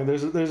that song,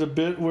 there's a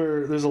bit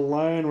where there's a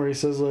line where he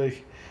says,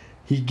 like,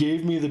 he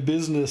gave me the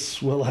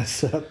business while I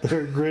sat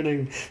there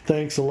grinning,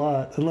 thanks a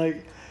lot. And,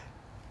 like,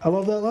 I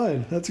love that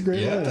line. That's a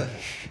great line.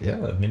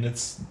 Yeah, I mean, I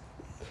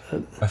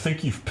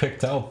think you've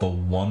picked out the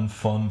one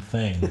fun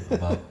thing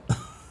about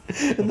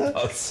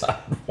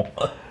side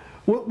one.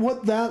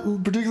 What that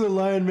particular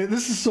line made,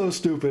 this is so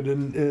stupid,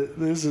 and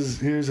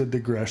here's a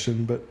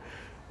digression, but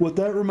what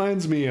that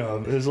reminds me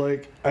of is,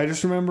 like, I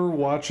just remember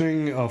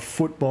watching a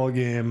football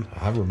game.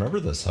 I remember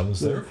this. I was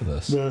there for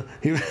this.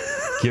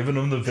 Giving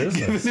him the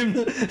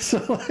business.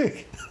 So,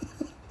 like,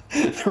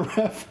 the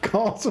ref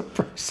calls a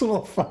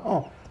personal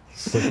foul.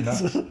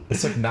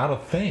 It's like not a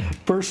thing.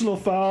 Personal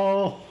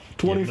foul,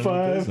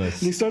 25, and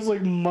he starts,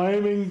 like,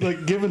 miming,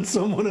 like, giving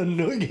someone a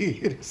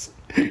noogie.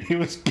 He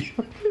was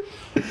giving...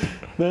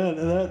 Man,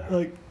 and that,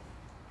 like...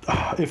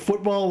 If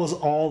football was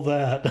all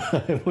that,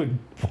 I would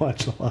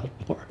watch a lot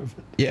more of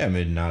it. Yeah, I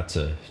mean, not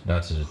to.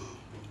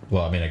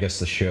 Well, I mean, I guess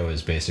the show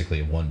is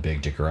basically one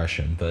big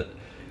digression, but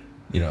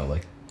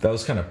like that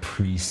was kind of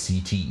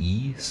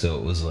pre-CTE, so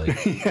it was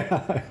like,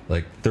 yeah,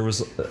 like there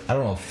was, I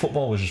don't know,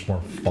 football was just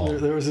more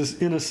fun. There was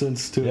this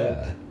innocence to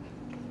it.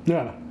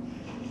 Yeah.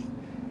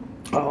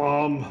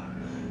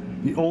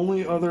 The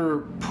only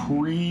other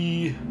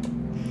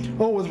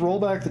with Roll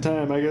Back the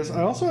Time, I guess.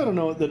 I also had a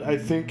note that I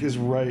think is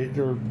right,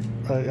 or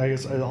I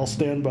guess I'll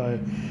stand by.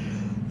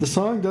 The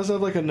song does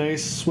have, like, a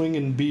nice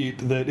swinging beat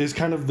that is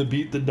kind of the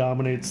beat that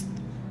dominates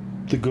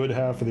the good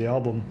half of the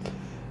album.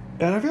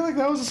 And I feel like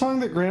that was a song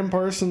that Graham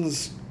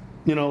Parsons,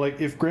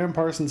 like, if Graham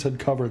Parsons had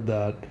covered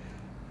that,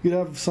 you'd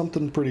have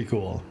something pretty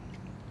cool.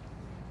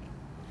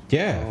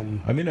 Yeah.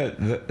 I mean,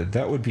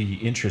 that would be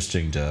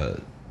interesting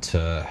to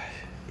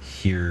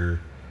hear.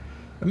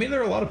 I mean,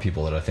 there are a lot of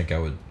people that I think I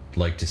would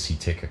like to see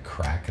take a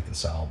crack at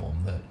this album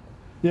that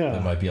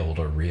might be able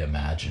to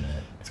reimagine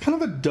it. It's kind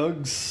of a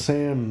Doug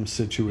Sam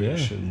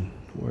situation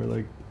where,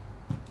 like,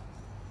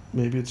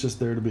 maybe it's just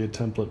there to be a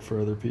template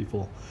for other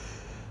people.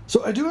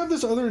 So I do have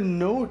this other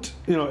note,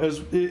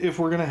 as if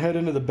we're gonna head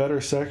into the better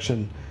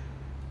section.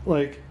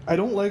 Like, I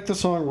don't like the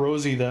song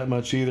Rosie that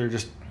much either.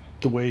 Just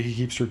the way he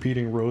keeps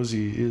repeating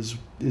Rosie is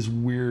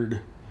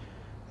weird.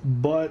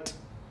 But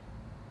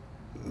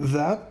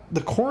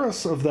the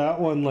chorus of that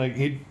one, like,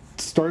 he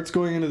starts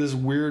going into this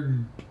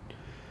weird...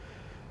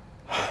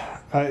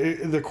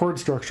 the chord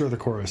structure of the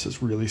chorus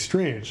is really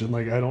strange, and,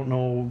 like, I don't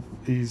know,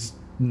 he's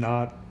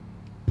not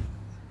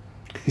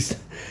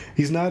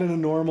in a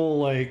normal,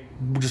 like,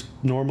 just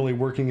normally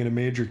working in a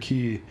major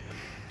key,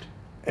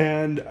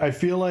 and I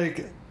feel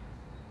like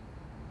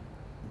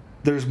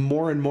there's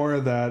more and more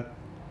of that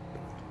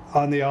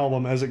on the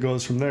album as it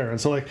goes from there. And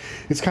so, like,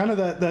 it's kind of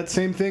that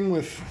same thing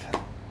with...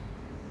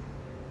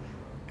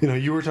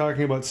 you were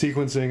talking about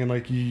sequencing and,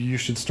 like, you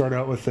should start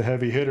out with the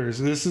heavy hitters.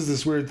 This is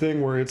this weird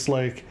thing where it's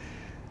like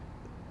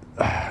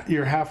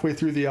you're halfway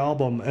through the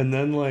album and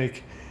then,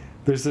 like,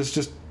 there's this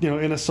just,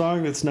 in a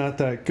song that's not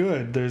that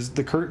good, there's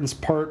the curtains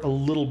part a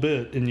little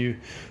bit and you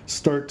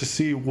start to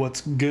see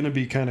what's going to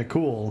be kind of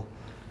cool,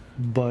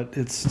 but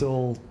it's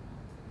still...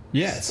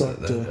 Yeah,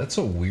 that's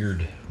a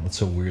weird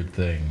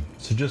thing.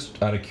 So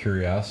just out of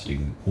curiosity,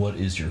 what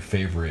is your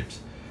favorite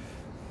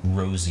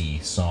Rosie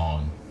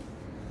song?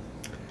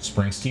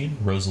 Springsteen,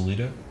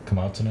 Rosalita, come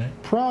out tonight?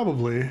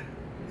 Probably,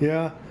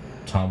 yeah.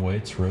 Tom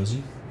Waits,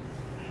 Rosie?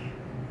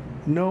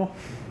 No.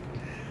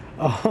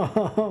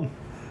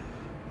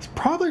 It's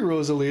probably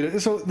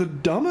Rosalita. So the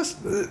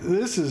dumbest.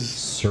 This is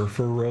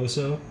Surfer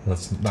Rosa.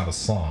 That's not a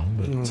song,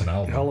 but it's an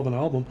album. Hell of an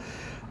album.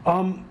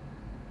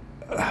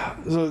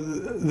 So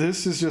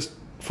this is just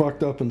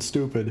fucked up and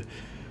stupid.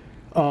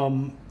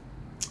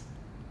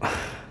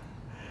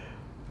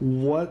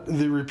 What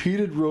the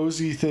repeated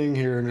Rosie thing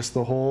here, and it's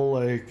the whole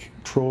like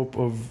trope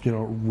of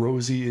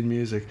Rosie in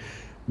music.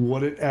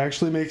 What it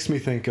actually makes me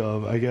think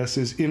of, I guess,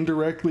 is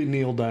indirectly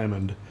Neil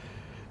Diamond,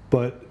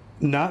 but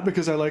not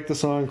because I like the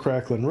song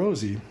 "Cracklin'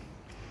 Rosie."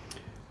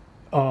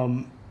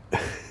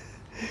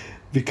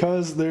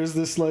 Because there's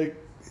this like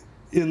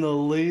in the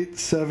late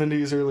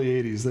 70s, early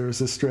 80s, there was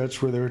this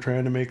stretch where they were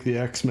trying to make the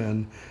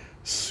X-Men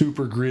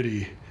super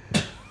gritty.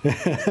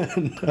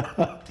 And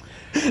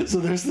so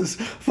there's this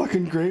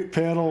fucking great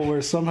panel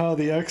where somehow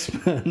the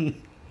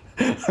X-Men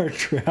are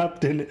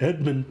trapped in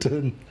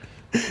Edmonton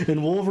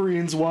and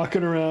Wolverine's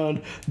walking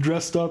around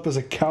dressed up as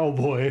a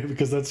cowboy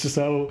because that's just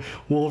how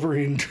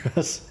Wolverine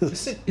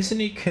dresses. Isn't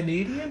he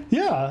Canadian?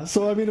 Yeah,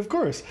 so I mean, of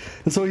course.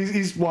 And so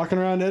he's walking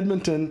around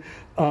Edmonton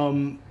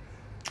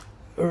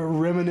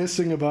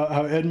reminiscing about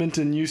how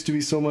Edmonton used to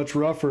be so much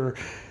rougher,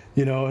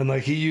 and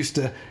like he used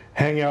to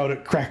hang out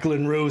at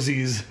Cracklin'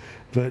 Rosie's,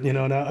 but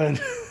now and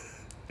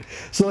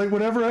so like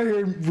whenever I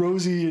hear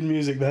Rosie in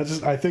music,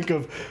 I think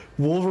of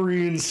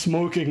Wolverine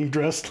smoking,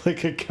 dressed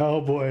like a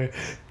cowboy,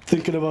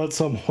 thinking about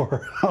some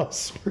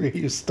whorehouse where he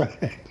used to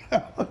hang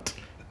out.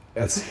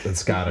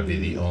 That's got to be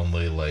the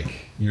only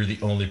you're the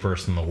only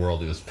person in the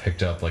world who's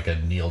picked up like a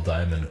Neil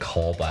Diamond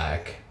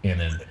callback in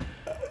a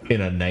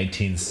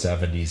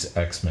 1970s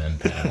X-Men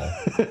panel.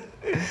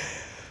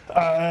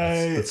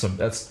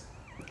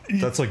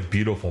 That's like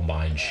beautiful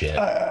mind shit.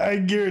 I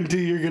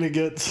guarantee you're gonna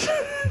get.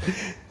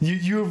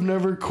 You have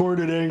never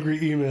courted angry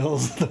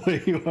emails the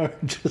way you are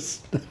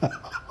just now.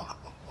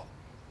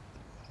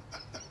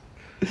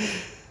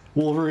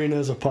 Wolverine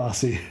as a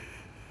posse.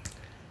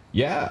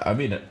 Yeah, I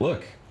mean,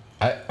 look,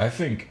 I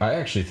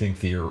actually think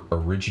the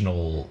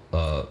original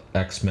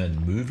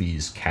X-Men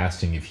movies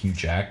casting of Hugh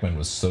Jackman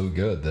was so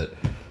good that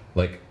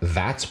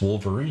that's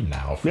Wolverine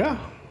now. Yeah,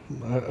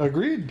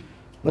 agreed.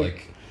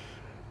 Like,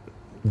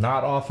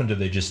 not often do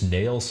they just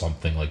nail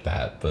something like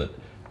that, but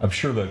I'm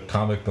sure the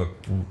comic book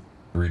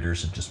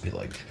readers would just be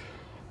like,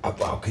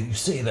 "How can you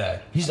say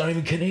that? He's not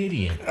even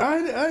Canadian."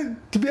 I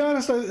to be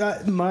honest,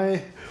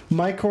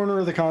 my corner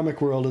of the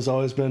comic world has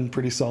always been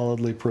pretty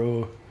solidly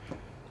pro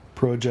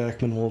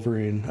Jackman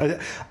Wolverine.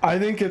 I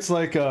think it's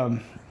like I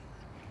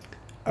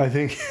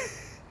think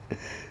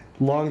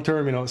long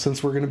term,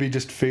 since we're going to be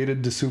just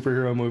fated to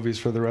superhero movies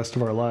for the rest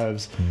of our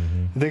lives,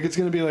 I think it's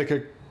going to be like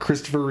a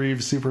Christopher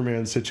Reeve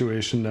Superman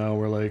situation now,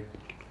 where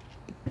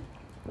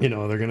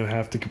they're going to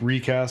have to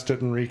recast it,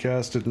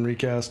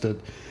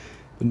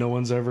 but no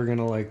one's ever going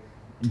to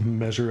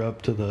measure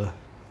up to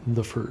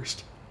the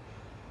first.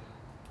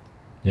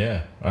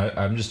 Yeah,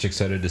 I'm just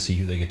excited to see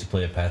who they get to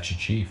play Apache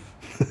Chief.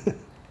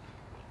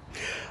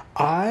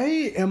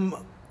 I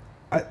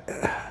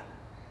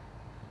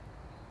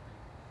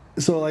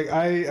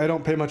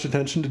don't pay much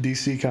attention to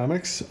DC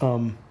Comics.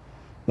 I'm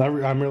kind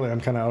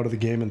of out of the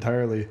game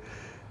entirely.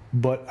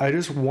 But I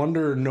just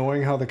wonder,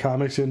 knowing how the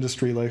comics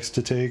industry likes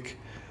to take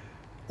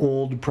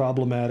old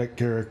problematic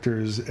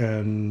characters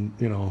and,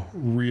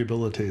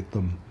 rehabilitate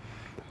them.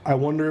 I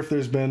wonder if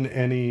there's been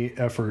any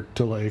effort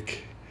to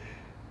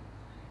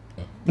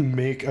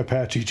make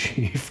Apache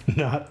Chief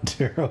not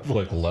terrible.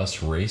 Less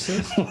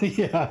racist?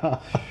 Yeah.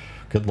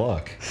 Good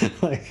luck.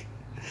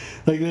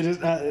 They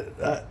just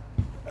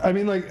I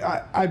mean,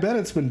 I bet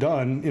it's been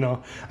done,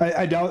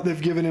 I doubt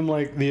they've given him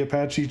the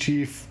Apache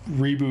Chief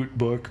reboot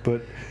book,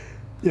 but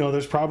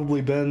there's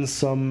probably been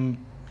some,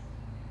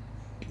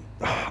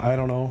 I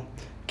don't know,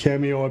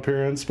 cameo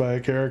appearance by a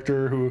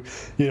character who,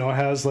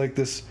 has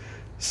this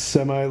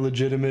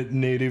semi-legitimate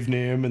native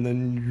name, and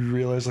then you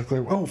realize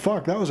oh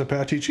fuck, that was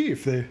Apache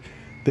Chief.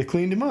 They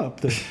cleaned him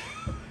up.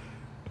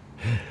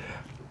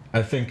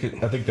 I think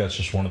that's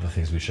just one of the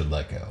things we should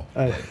let go.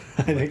 I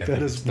think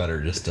it's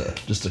better just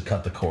to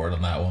cut the cord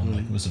on that one.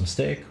 It was a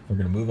mistake. We're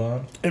gonna move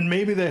on. And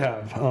maybe they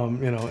have.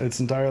 It's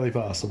entirely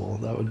possible.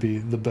 That would be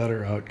the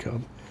better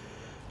outcome.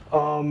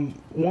 Want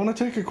to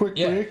take a quick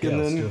break and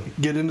then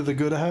get into the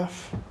good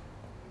half?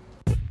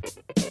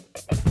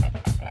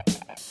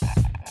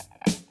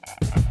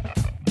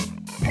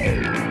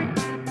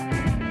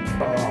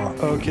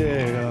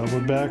 Okay,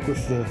 we're back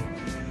with the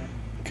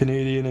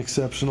Canadian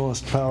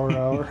Exceptionalist Power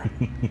Hour.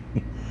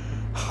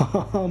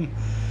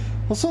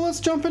 Well, so let's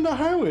jump into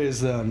highways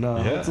then.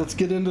 Let's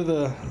get into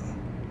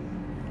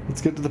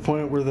let's get to the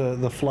point where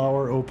the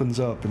flower opens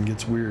up and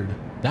gets weird.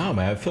 No,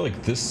 man, I feel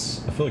like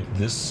this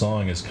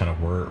song is kind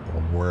of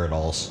where it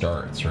all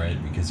starts,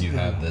 right? Because you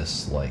have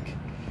this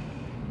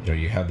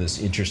you have this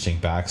interesting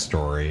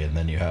backstory, and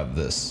then you have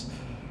this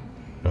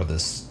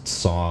this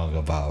song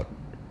about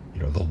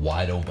the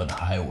wide open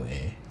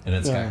highway, and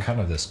it's got kind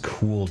of this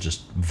cool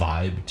just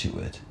vibe to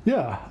it.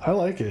 Yeah, I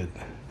like it.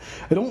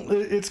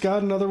 It's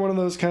got another one of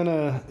those kind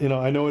of,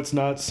 I know it's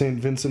not St.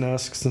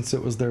 Vincent-esque since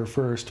it was there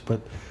first,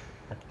 but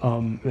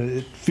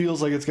It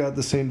feels like it's got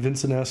the St.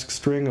 Vincent-esque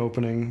string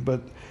opening,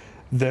 but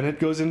then it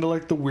goes into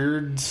like the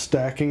weird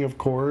stacking of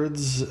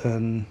chords,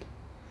 and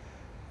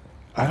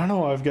I don't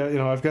know. I've got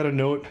a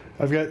note.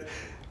 I've got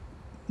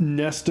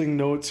nesting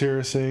notes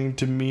here saying,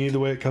 to me, the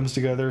way it comes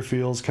together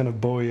feels kind of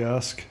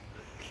Bowie-esque.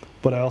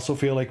 But I also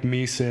feel like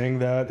me saying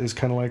that is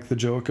kind of like the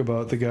joke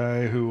about the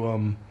guy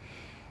who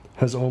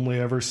has only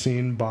ever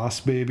seen Boss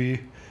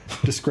Baby,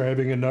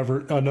 describing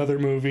another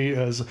movie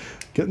as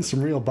getting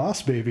some real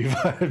Boss Baby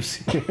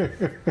vibes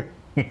here.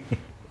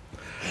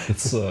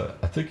 It's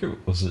I think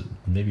it was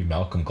maybe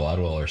Malcolm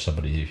Gladwell or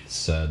somebody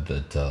said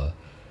that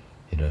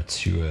he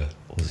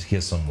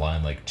has some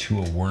line like, to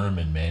a worm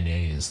in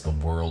mayonnaise, the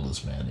world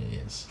is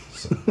mayonnaise.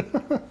 So.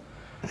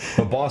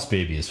 But Boss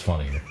Baby is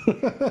funnier.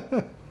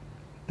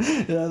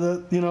 Yeah,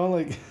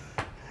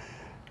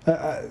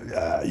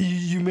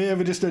 you may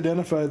have just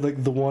identified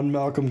like the one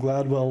Malcolm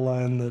Gladwell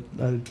line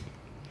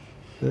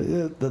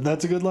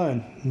that's a good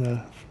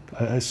line.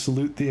 I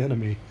salute the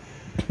enemy.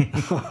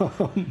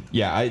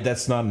 Yeah,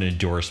 that's not an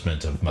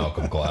endorsement of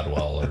Malcolm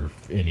Gladwell or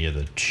any of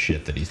the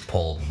shit that he's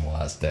pulled in the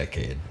last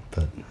decade.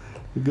 But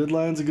a good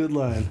line's a good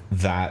line.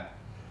 That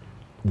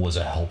was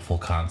a helpful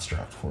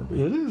construct for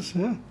me. It is,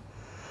 yeah.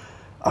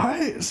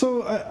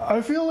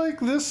 I feel like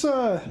this.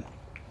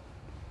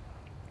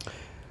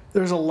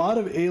 There's a lot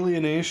of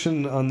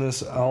alienation on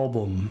this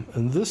album,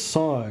 and this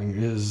song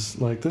is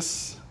like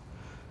this.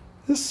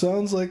 This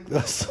sounds like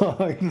a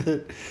song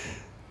that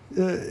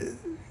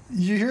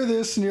you hear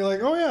this and you're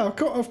like, oh yeah,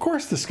 of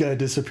course this guy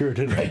disappeared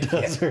in the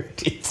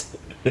desert.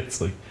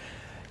 It's like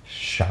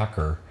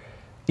shocker.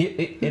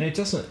 It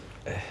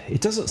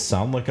doesn't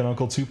sound like an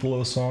Uncle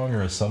Tupelo song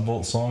or a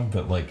Sunvolt song,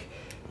 but like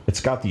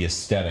it's got the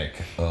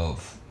aesthetic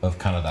of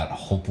kind of that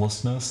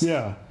hopelessness.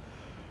 Yeah.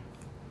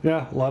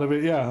 Yeah, a lot of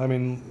it. Yeah, I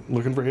mean,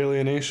 looking for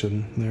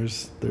alienation.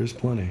 There's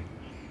plenty.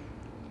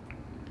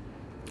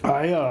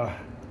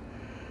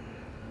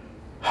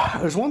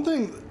 There's one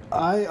thing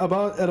at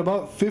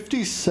about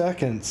 50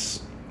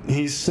 seconds,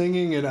 he's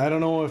singing, and I don't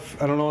know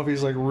if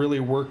he's like really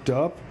worked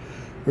up,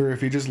 or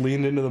if he just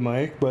leaned into the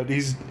mic, but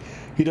he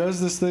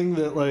does this thing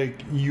that like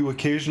you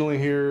occasionally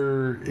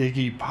hear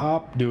Iggy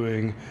Pop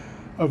doing,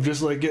 of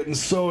just like getting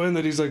so in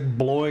that he's like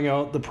blowing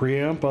out the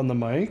preamp on the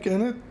mic,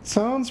 and it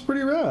sounds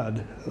pretty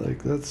rad.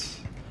 Like that's.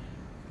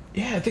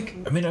 Yeah,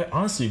 I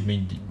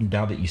honestly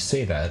now that you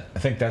say that, I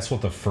think that's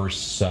what the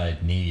first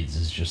side needs,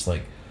 is just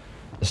like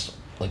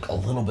a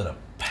little bit of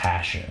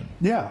passion.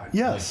 Yeah.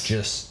 Yes. Like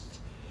just,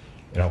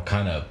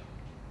 kind of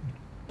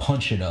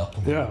punch it up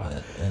a little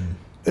bit, and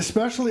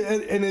especially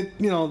and it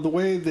the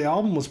way the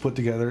album was put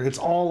together, it's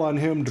all on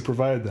him to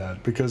provide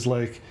that, because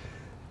like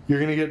you're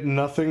gonna get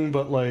nothing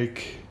but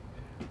like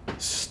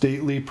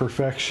stately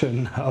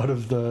perfection out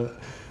of the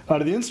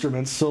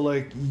instruments, so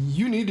like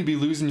you need to be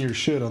losing your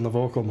shit on the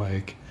vocal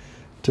mic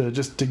to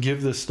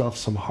give this stuff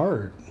some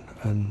heart.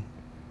 And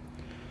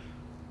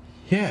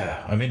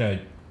yeah,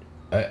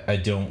 I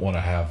don't want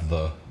to have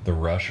the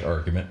Rush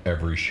argument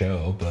every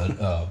show,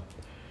 but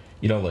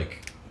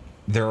like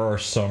there are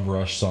some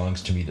Rush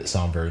songs to me that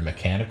sound very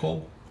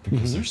mechanical,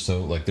 because they're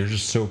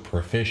just so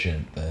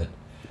proficient that.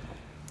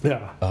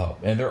 Yeah.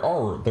 And there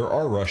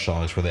are Rush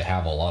songs where they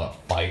have a lot of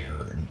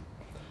fire,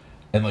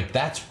 and like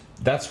that's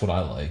what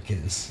I like,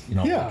 is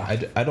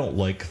like, I don't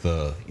like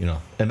the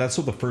and that's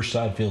what the first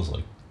side feels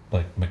like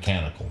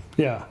mechanical.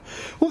 Yeah.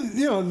 Well,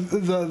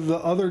 the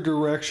other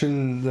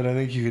direction that I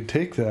think you could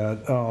take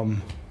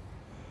that,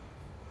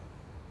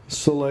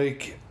 so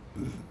like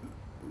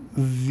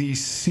the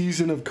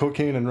season of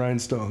Cocaine and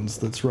Rhinestones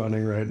that's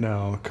running right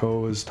now,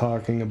 Co is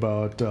talking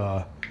about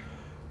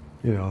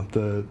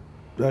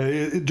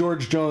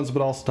George Jones,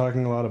 but also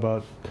talking a lot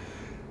about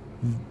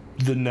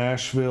the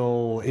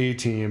Nashville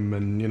A-Team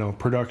and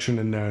production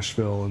in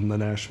Nashville and the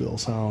Nashville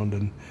sound,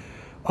 and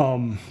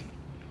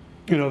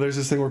there's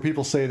this thing where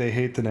people say they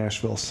hate the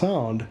Nashville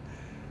sound,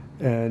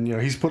 and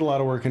he's put a lot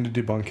of work into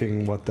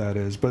debunking what that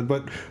is,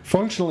 but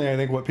functionally I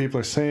think what people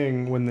are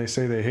saying when they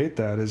say they hate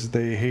that is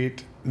they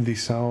hate the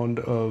sound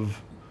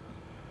of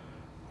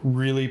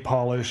really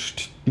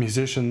polished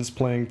musicians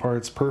playing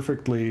parts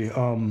perfectly.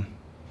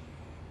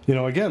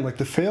 Again, like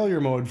the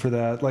failure mode for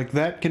that, like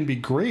that can be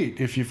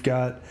great if you've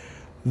got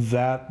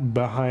that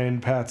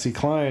behind Patsy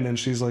Cline and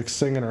she's like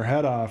singing her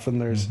head off, and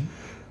there's,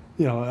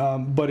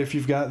 but if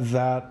you've got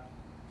that,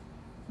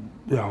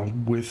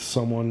 with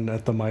someone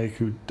at the mic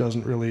who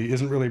isn't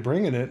really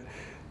bringing it,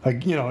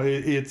 like,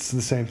 it's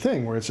the same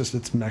thing where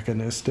it's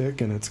mechanistic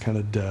and it's kind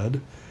of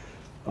dead.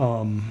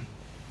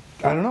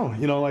 I don't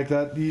know, like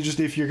that,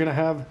 if you're gonna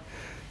have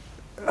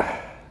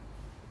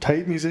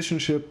tight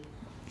musicianship,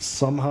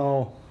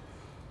 somehow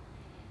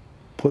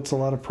puts a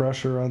lot of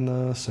pressure on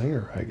the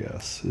singer, I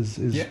guess.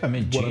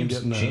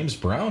 James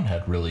Brown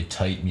had really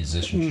tight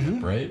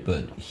musicianship, right?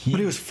 But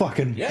he was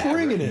fucking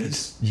bringing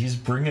it. He's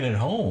bringing it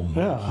home.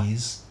 Yeah.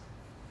 He's,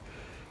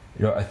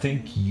 I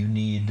think you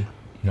need,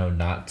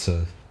 not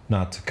to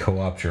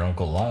co-opt your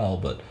Uncle Lyle,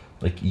 but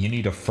like you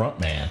need a front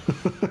man.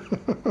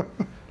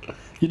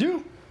 You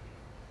do.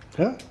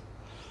 Yeah.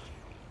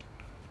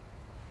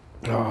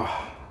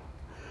 Oh.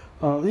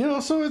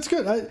 so it's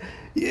good.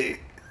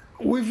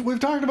 We've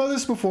talked about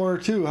this before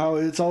too. How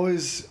it's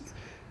always,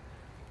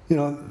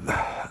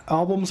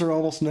 albums are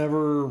almost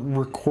never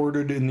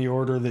recorded in the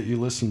order that you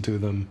listen to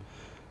them,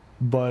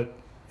 but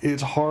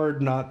it's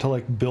hard not to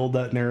like build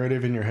that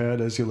narrative in your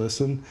head as you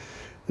listen.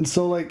 And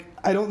so like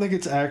I don't think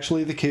it's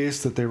actually the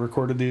case that they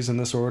recorded these in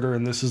this order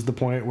and this is the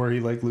point where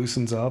he like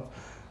loosens up,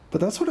 but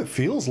that's what it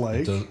feels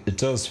like. It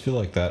does feel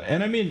like that.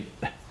 And I mean,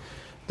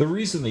 the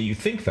reason that you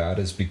think that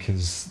is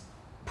because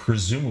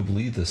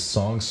presumably the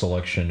song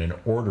selection and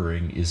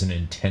ordering is an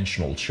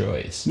intentional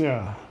choice.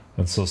 Yeah.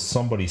 And so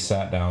somebody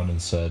sat down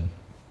and said,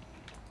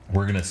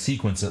 we're going to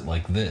sequence it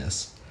like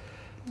this.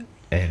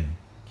 And,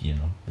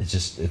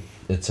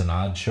 it's an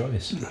odd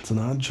choice. That's an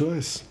odd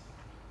choice.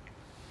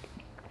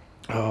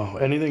 Oh,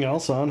 anything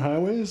else on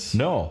Highways?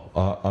 No.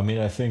 I mean,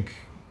 I think,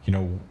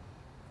 and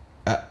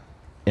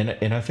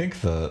I think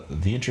the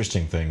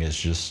interesting thing is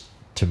just,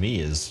 to me,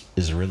 is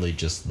really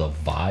just the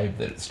vibe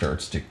that it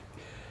starts to,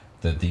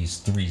 that these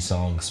three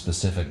songs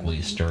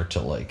specifically start to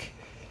like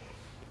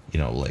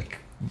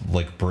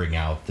bring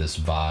out this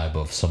vibe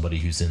of somebody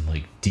who's in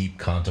like deep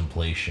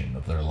contemplation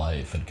of their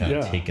life and kind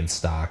of taking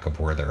stock of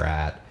where they're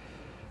at.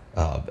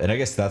 And I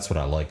guess that's what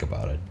I like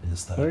about it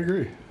is that I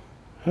agree.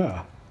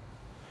 Yeah.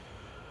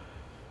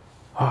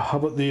 How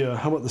about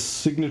the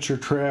signature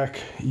track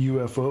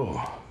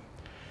U.F.O?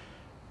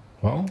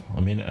 Well,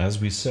 I mean, as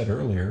we said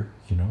earlier,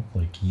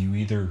 like you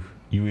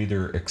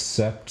either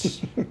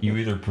accept, you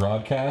either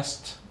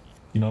broadcast,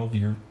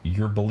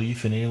 your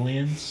belief in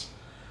aliens,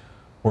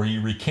 or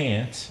you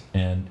recant,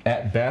 and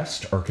at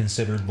best are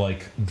considered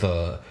like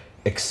the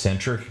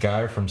eccentric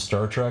guy from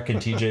Star Trek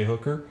and T.J.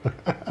 Hooker.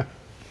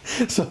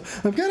 So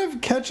I'm kind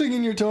of catching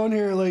in your tone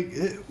here, like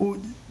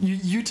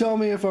you tell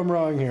me if I'm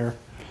wrong here.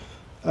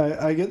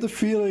 I get the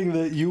feeling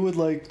that you would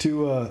like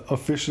to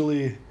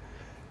officially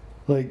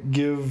like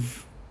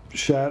give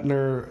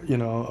Shatner,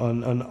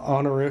 an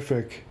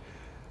honorific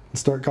and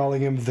start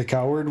calling him the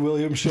coward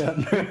William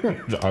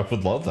Shatner. I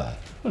would love that.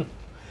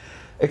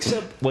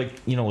 Except, like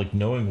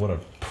knowing what a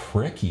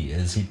prick he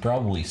is, he'd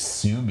probably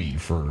sue me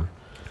for...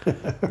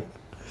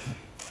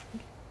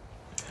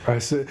 I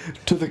say,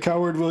 to the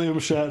coward William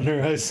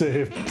Shatner, I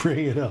say,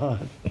 bring it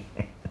on.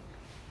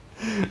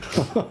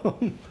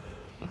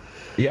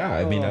 Yeah,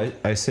 I mean,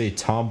 I say,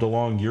 Tom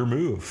DeLonge, your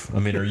move. I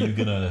mean, what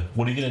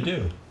are you gonna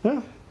do?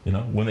 Yeah.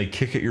 When they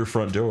kick at your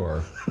front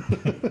door.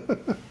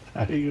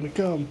 How are you gonna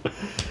come?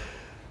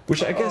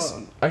 Which I guess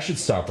I should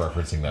stop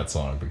referencing that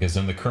song, because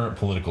in the current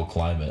political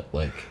climate,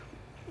 like,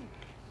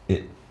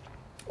 it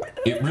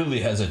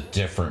really has a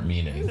different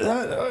meaning.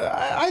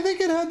 I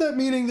think it had that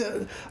meaning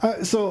that,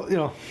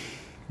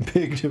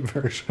 big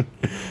diversion.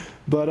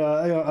 But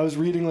I was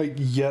reading like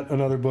yet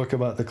another book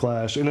about the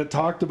Clash, and it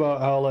talked about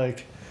how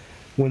like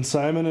when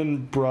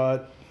Simon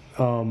brought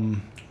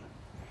when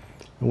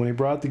he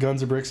brought the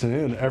Guns of Brixton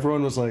in,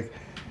 everyone was like,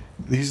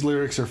 these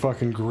lyrics are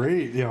fucking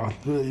great,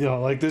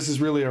 like this is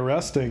really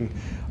arresting,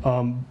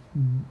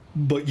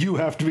 but you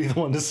have to be the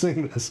one to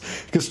sing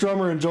this, because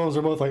Strummer and Jones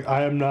are both like,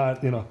 I am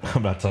not,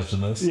 I'm not touching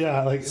this.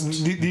 Yeah, like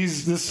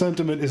this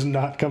sentiment is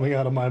not coming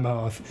out of my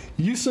mouth.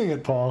 You sing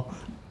it, Paul.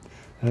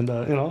 And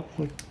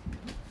like,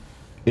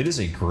 it is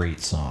a great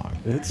song.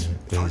 It's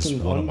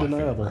fucking one undeniable. of my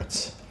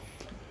favorites.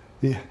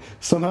 Yeah,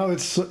 somehow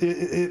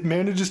it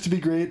manages to be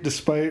great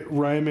despite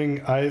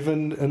rhyming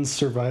Ivan and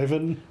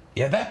survivin'.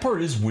 Yeah, that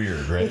part is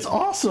weird, right? It's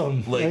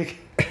awesome. Like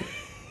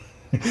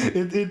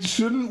it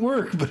shouldn't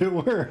work, but it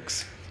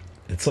works.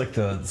 It's like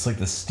the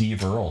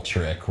Steve Earle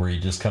trick where you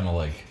just kind of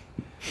like,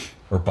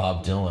 or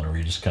Bob Dylan, where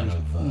you just kind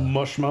of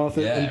mush mouth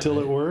it until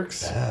it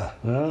works. Yeah.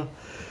 Yeah.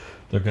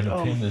 They're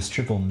gonna pin this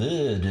triple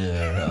mid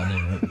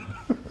on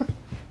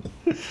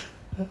it.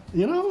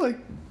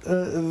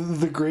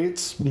 The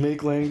greats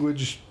make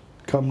language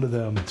come to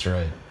them. That's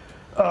right.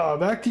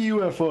 Back to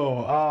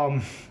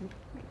U.F.O.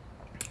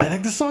 I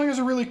think this song is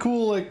a really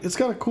cool, like, it's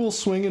got a cool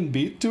swinging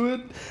beat to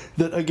it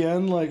that,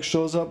 again, like,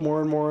 shows up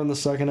more and more in the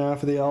second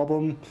half of the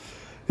album.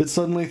 It's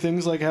suddenly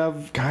things, like,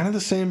 have kind of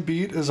the same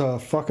beat as a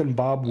fucking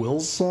Bob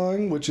Wills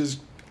song, which is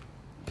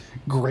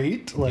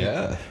great. Like,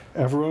 yeah.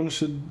 Everyone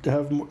should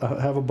have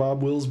a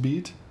Bob Wills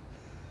beat.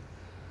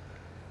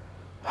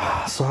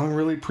 Song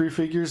really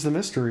prefigures the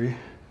mystery.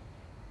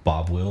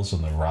 Bob Wills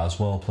and the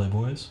Roswell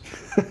Playboys?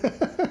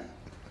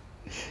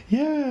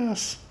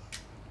 Yes.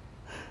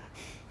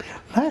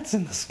 Lights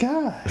in the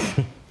sky.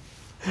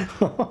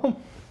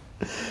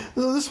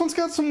 This one's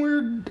got some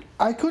weird...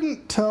 I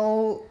couldn't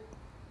tell...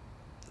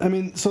 I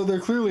mean, so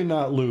they're clearly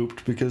not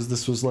looped because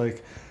this was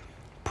like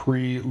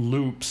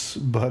pre-loops,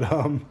 but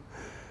I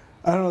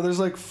don't know, there's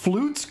like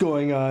flutes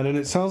going on and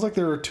it sounds like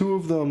there are two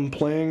of them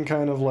playing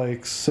kind of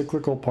like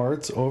cyclical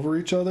parts over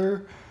each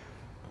other.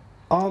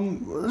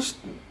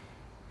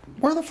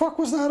 Where the fuck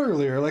was that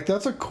earlier? Like,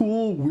 that's a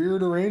cool,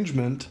 weird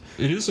arrangement.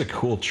 It is a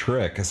cool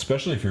trick,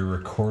 especially if you're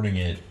recording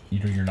it,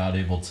 you're not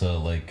able to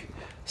like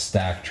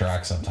stack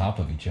tracks on top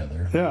of each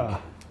other. Yeah.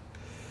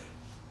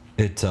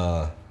 It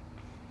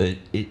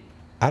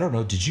I don't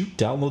know, did you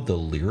download the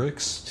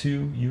lyrics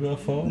to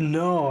U.F.O?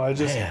 No, I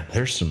just... Man,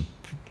 there's some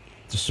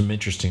some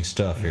interesting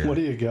stuff here. What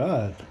do you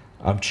got?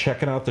 I'm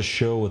checking out the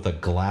show with a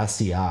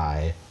glassy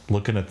eye,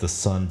 looking at the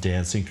sun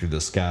dancing through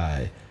the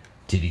sky.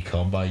 Did he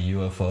come by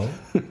U.F.O?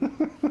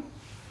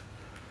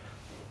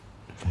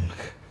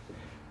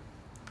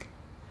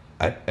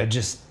 I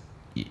just,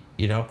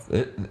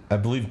 I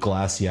believe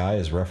glassy eye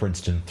is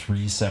referenced in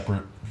 3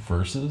 separate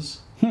verses.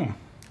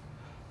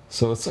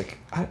 So it's like,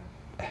 I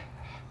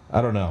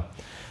don't know.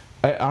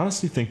 I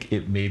honestly think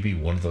it may be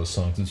one of those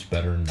songs that's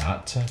better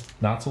not to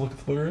look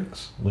at the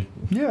lyrics. Like,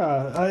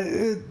 yeah,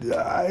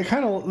 I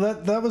kind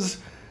of that was.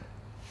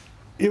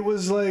 It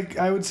was like,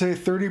 I would say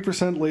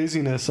 30%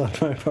 laziness on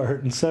my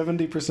part and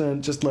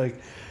 70% just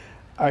like,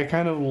 I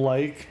kind of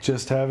like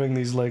just having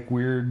these like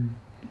weird,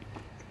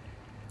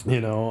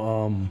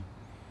 oh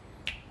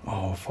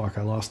fuck,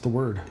 I lost the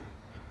word.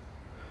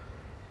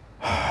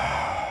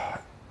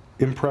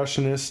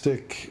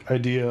 Impressionistic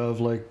idea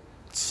of like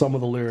some of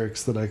the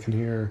lyrics that I can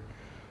hear.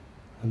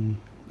 And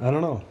I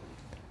don't know.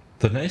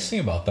 The nice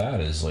thing about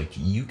that is like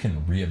you can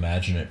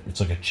reimagine it.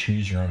 It's like a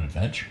choose your own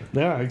adventure.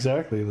 Yeah,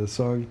 exactly. The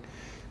song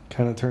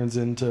kind of turns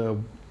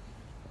into,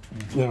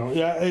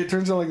 it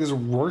turns out like this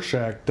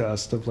Rorschach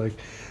test of like,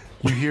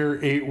 you hear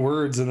 8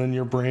 words and then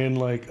your brain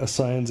like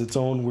assigns its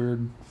own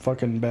weird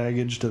fucking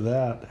baggage to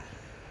that.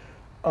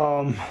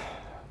 Another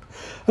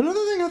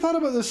thing I thought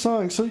about this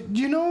song, so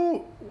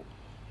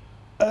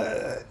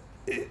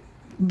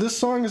this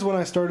song is when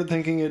I started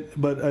thinking it,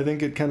 but I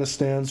think it kind of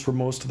stands for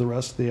most of the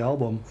rest of the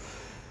album.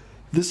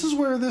 This is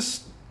where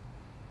this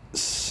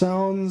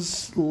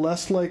sounds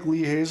less like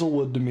Lee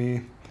Hazelwood to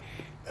me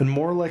and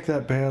more like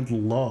that band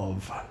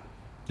Love.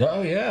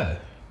 Oh yeah.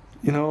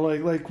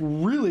 Like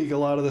really a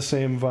lot of the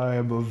same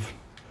vibe of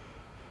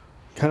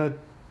kind of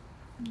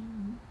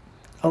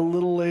a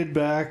little laid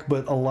back,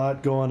 but a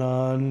lot going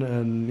on,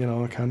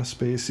 and kind of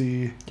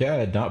spacey. Yeah, I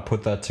had not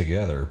put that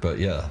together, but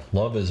yeah,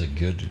 Love is a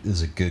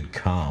good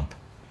comp.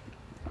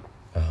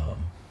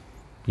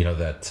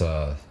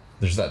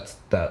 There's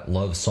that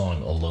Love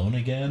song Alone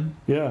Again.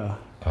 Yeah.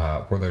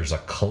 Where there's a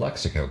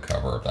Calexico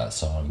cover of that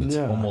song that's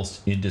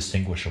almost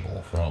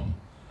indistinguishable from.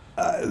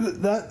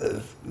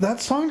 That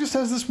song just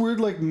has this weird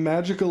like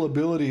magical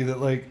ability that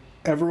like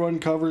everyone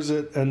covers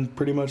it and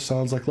pretty much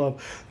sounds like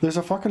Love. There's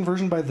a fucking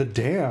version by The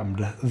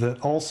Damned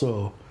that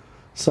also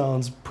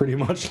sounds pretty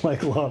much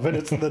like Love, and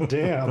it's The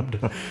Damned.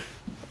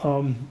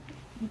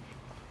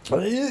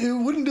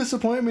 It wouldn't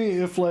disappoint me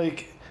if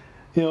like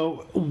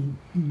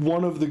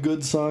one of the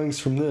good songs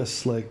from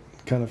this like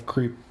kind of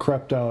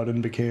crept out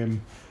and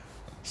became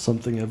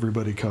something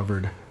everybody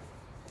covered.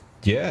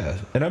 Yeah,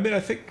 and I mean, I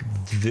think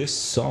this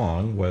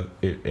song,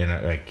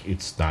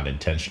 it's not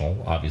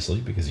intentional,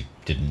 obviously, because he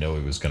didn't know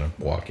he was going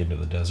to walk into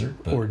the desert.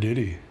 But, or did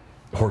he?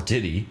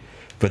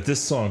 But this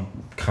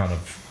song kind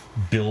of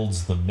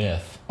builds the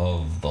myth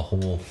of the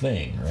whole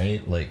thing,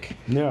 right? Like,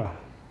 yeah,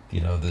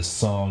 this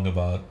song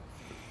about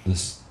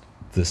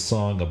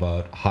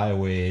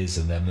highways,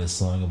 and then this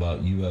song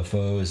about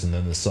UFOs, and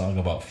then this song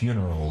about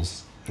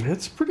funerals.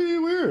 It's pretty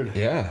weird.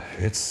 Yeah,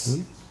 it's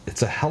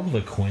a hell of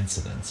a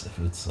coincidence if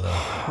it's...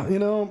 I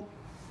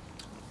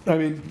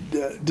mean,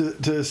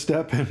 to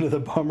step into the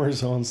bummer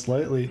zone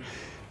slightly,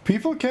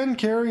 people can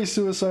carry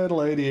suicidal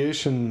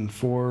ideation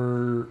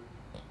for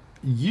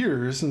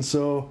years, and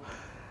so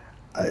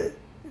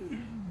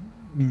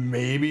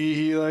maybe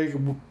he like,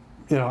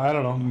 I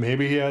don't know,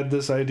 maybe he had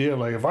this idea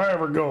like, if I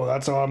ever go,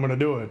 that's how I'm going to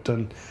do it.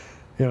 And,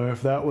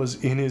 if that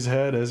was in his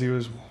head as he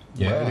was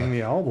writing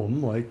the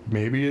album, like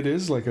maybe it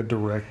is like a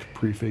direct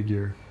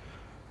prefigure.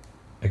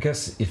 I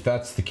guess if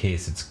that's the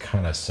case, it's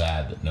kind of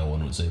sad that no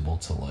one was able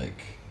to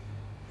like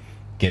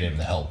get him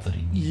the help that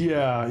he needed.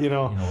 Yeah,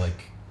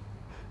 like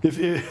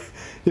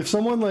if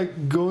someone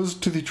like goes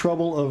to the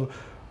trouble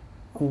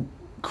of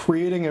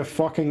creating a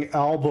fucking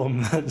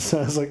album that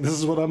says like, this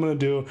is what I'm gonna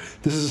do,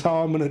 this is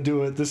how I'm gonna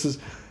do it, this is,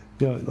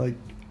 like,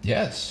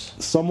 yes,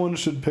 someone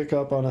should pick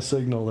up on a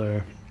signal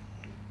there.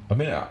 I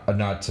mean,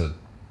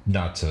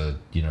 not to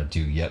do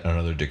yet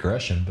another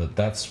digression, but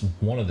that's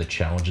one of the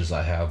challenges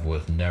I have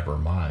with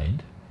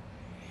Nevermind,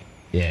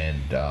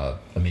 and I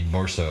mean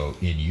more so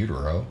In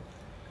Utero,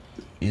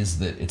 is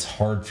that it's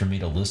hard for me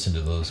to listen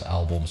to those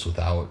albums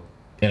without,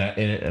 and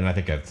I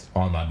think it's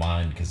on my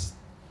mind because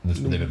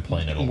they've been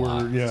playing it a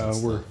lot.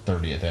 Since the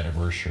 30th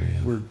anniversary.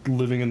 We're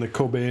living in the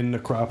Cobain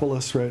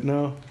necropolis right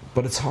now.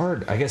 But it's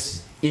hard. I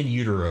guess In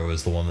Utero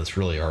is the one that's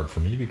really hard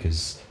for me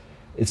because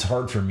it's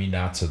hard for me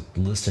not to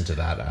listen to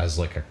that as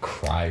like a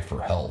cry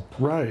for help.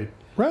 Right.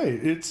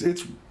 It's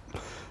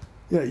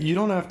you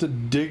don't have to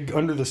dig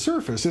under the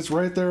surface. It's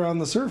right there on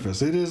the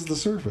surface. It is the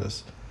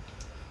surface.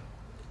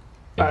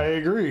 Yeah. I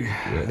agree.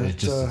 Yeah,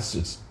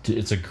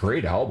 it's a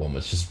great album.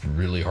 It's just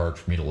really hard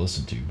for me to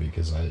listen to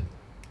because I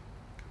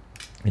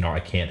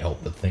can't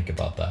help but think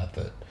about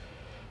that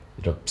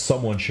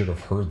someone should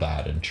have heard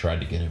that and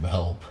tried to get him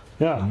help.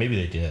 Yeah. And maybe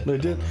they did. They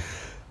did.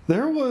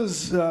 There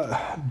was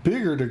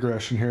bigger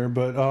digression here,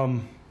 but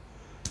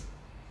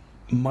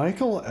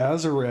Michael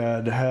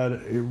Azerrad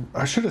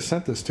I should have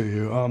sent this to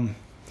you,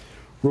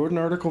 wrote an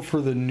article for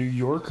the New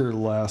Yorker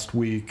last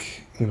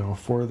week,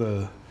 for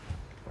the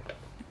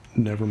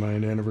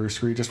Nevermind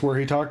Anniversary, just where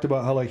he talked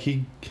about how like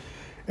he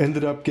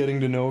ended up getting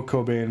to know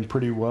Cobain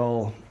pretty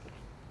well,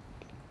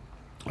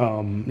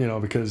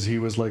 because he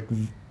was like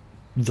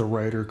the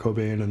writer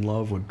Cobain and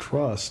Love would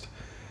trust.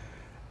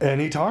 And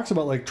he talks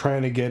about like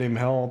trying to get him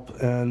help,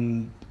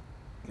 and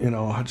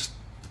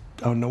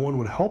how no one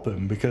would help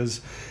him,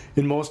 because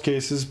in most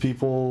cases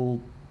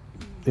people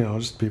had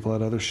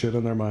other shit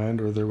on their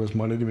mind, or there was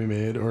money to be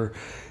made. Or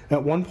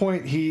at one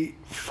point he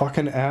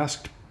fucking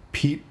asked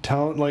Pete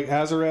Townsend, like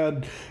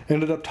Azarad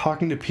ended up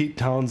talking to Pete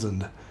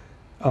Townsend,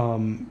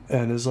 and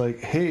is like,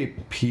 hey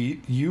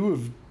Pete, you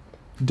have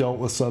dealt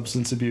with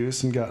substance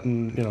abuse and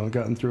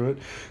gotten through it.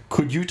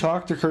 Could you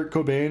talk to Kurt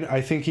Cobain?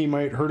 I think he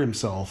might hurt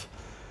himself.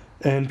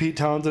 And Pete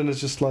Townsend is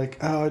just like,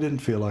 oh, I didn't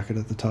feel like it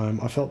at the time.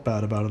 I felt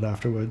bad about it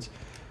afterwards.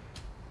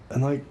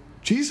 And like,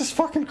 Jesus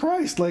fucking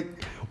Christ,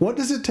 like, what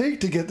does it take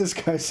to get this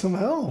guy some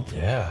help?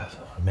 Yeah,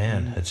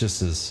 man, it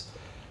just is.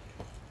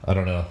 I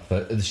don't know,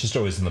 but it's just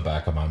always in the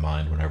back of my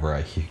mind whenever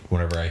I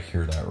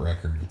hear that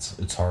record.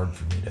 It's hard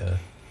for me to.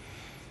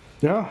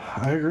 Yeah,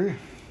 I agree.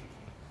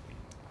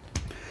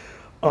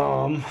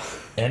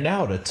 And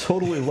now to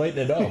totally lighten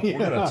it up, we're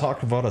gonna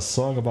talk about a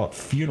song about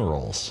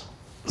funerals.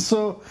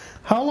 So,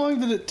 how long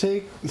did it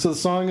take? So the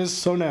song is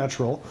So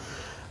Natural.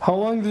 How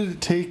long did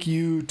it take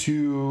you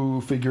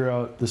to figure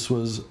out this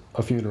was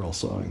a funeral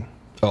song?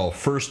 Oh,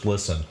 first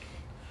listen.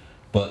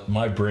 But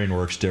my brain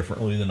works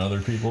differently than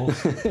other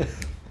people's.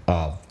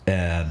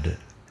 And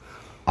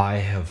I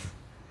have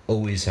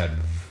always had,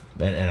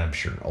 and I'm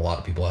sure a lot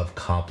of people have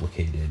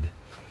complicated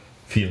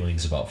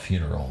feelings about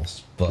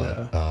funerals,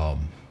 but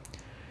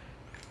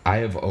I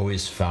have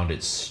always found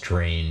it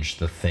strange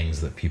the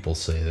things that people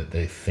say that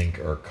they think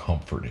are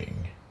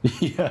comforting.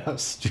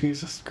 Yes,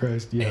 Jesus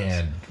Christ,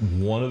 yes.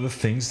 And one of the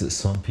things that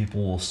some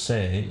people will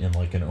say in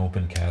like an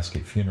open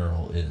casket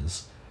funeral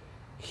is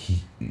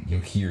he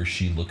or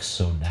she looks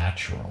so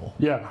natural.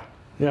 Yeah.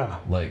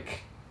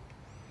 Like,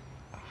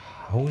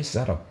 how is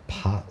that a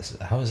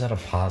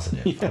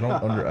positive?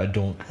 Yeah. I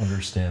don't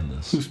understand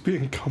this. Who's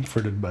being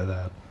comforted by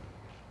that?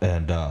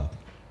 And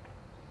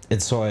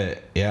so I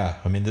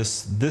mean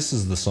this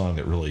is the song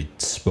that really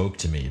spoke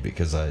to me,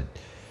 because it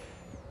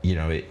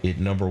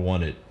number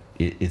one,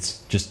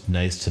 it's just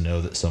nice to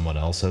know that someone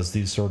else has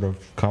these sort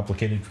of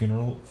complicated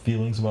funeral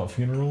feelings about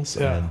funerals.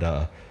 Yeah.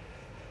 And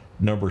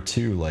number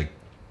two, like,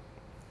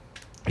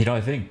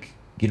 I think,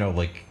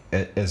 like,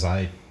 as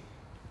I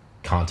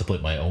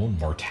contemplate my own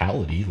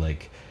mortality,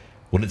 like,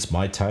 when it's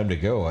my time to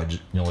go, I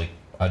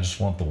just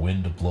want the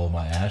wind to blow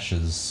my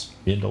ashes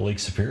into Lake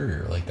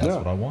Superior. Like, that's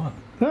what I want.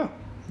 Yeah.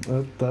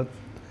 That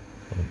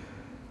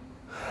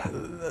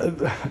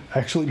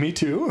actually, me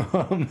too.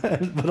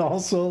 But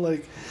also,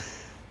 like,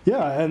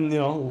 yeah,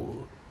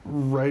 and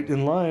right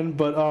in line.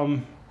 But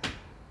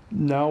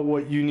now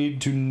what you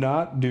need to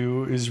not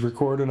do is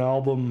record an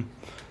album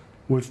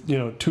with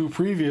two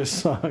previous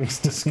songs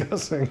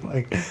discussing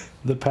like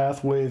the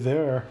pathway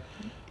there.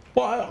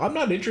 Well, I'm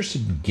not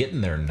interested in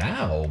getting there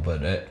now,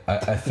 but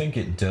I think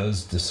it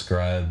does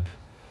describe.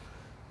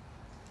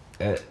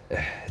 And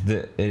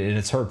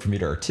it's hard for me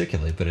to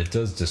articulate, but it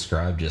does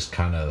describe just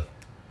kind of,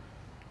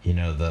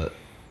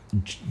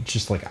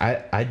 just like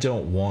I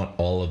don't want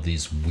all of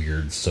these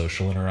weird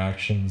social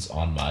interactions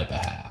on my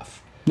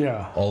behalf.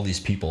 Yeah. All these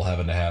people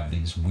having to have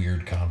these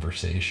weird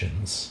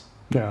conversations.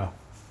 Yeah.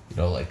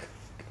 Like,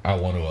 I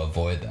want to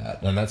avoid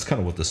that. And that's kind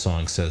of what the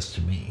song says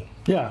to me.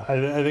 Yeah,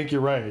 I think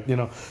you're right.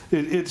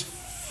 It's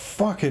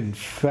fucking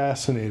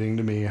fascinating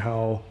to me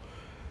how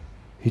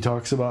he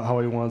talks about how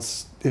he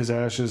wants his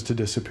ashes to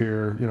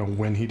disappear,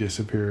 when he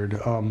disappeared.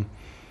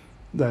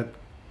 That,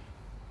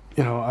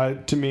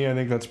 to me, I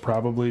think that's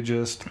probably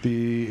just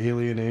the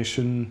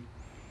alienation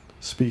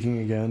speaking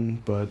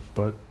again. But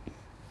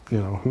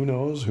who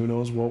knows? Who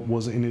knows what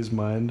was in his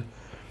mind?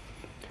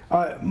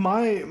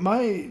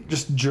 My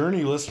just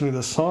journey listening to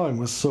this song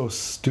was so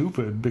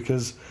stupid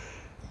because,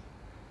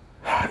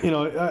 I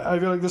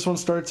feel like this one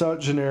starts out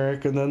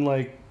generic and then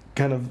like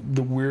kind of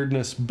the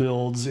weirdness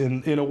builds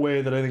in a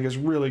way that I think is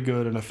really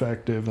good and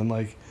effective. And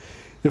like,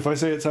 if I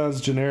say it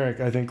sounds generic,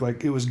 I think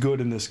like it was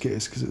good in this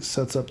case because it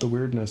sets up the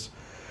weirdness.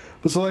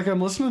 But so like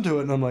I'm listening to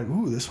it and I'm like,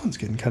 ooh, this one's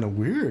getting kind of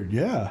weird.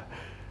 Yeah.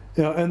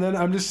 And then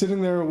I'm just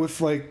sitting there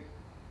with like,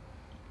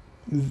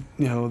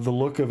 the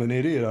look of an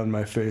idiot on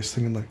my face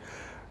thinking like,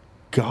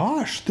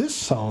 gosh, this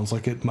sounds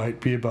like it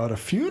might be about a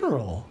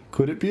funeral.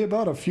 Could it be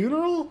about a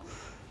funeral?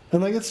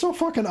 And like, it's so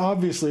fucking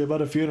obviously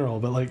about a funeral,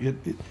 but like it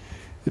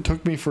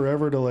took me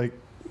forever to like,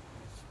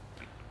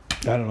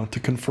 I don't know, to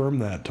confirm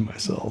that to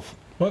myself.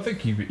 Well, I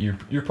think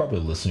you're probably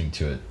listening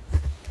to it,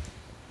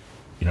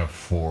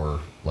 for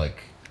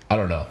like, I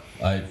don't know.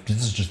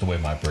 This is just the way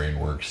my brain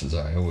works. Is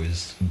I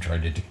always am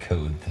trying to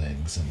decode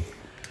things, and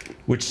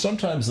which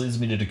sometimes leads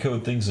me to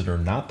decode things that are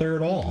not there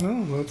at all.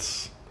 No,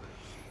 that's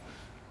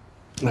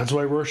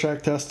why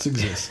Rorschach tests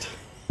exist.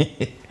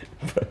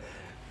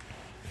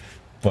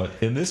 But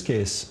in this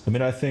case, I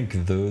mean, I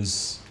think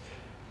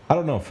I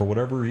don't know, for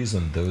whatever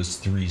reason, those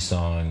 3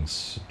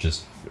 songs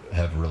just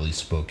have really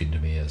spoken to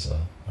me as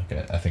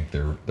I think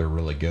they're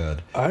really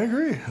good. I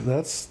agree.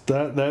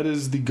 That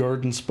is the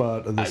garden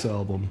spot of this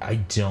album. I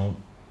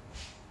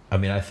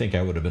think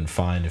I would have been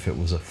fine if it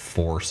was a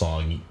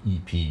 4-song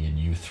EP and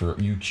you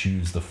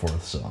choose the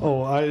 4th song.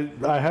 Oh,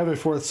 I have a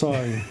 4th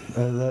song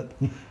that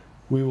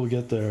we will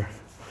get there.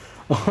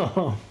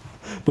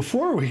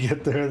 Before we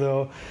get there,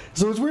 though,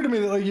 so it's weird to me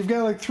that like you've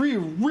got like 3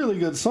 really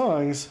good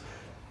songs,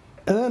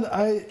 and then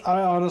I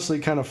honestly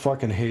kind of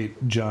fucking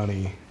hate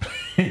Johnny.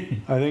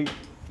 I think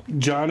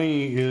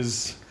Johnny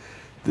is,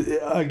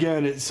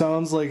 again, it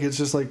sounds like it's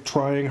just like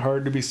trying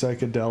hard to be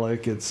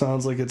psychedelic. It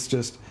sounds like it's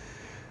just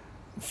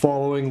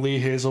following Lee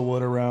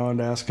Hazelwood around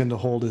asking to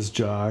hold his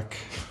jock.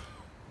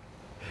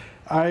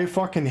 I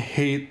fucking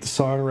hate the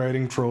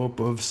songwriting trope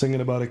of singing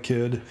about a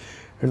kid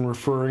and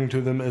referring to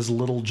them as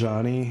Little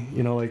Johnny.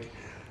 You know, like,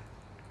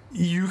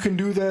 you can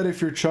do that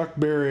if you're Chuck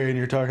Berry and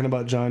you're talking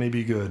about Johnny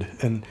Be Good.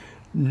 And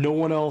no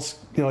one else,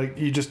 you know, like,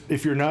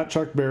 if you're not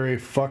Chuck Berry,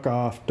 fuck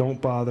off.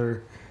 Don't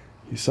bother.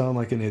 You sound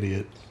like an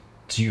idiot.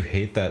 Do you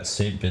hate that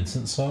St.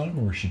 Vincent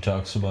song where she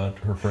talks about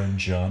her friend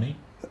Johnny?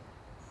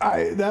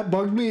 That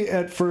bugged me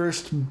at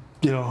first,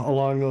 you know,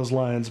 along those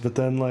lines. But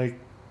then, like,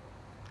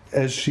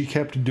 as she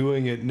kept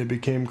doing it and it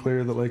became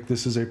clear that, like,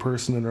 this is a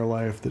person in her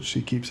life that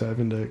she keeps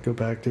having to go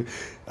back to,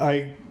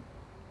 I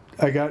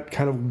got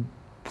kind of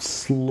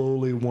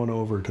slowly won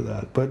over to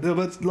that. But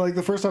like,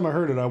 the first time I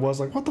heard it, I was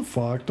like, what the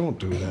fuck? Don't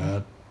do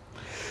that.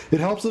 It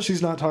helps that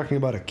she's not talking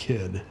about a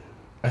kid.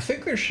 I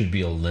think there should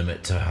be a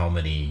limit to how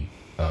many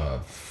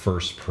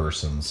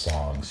first-person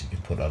songs you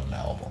can put on an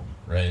album,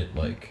 right?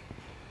 Like,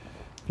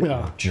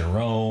 yeah,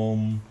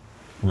 Jerome,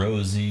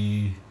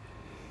 Rosie,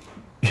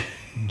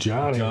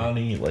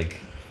 Johnny, like,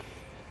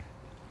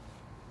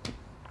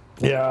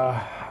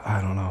 yeah,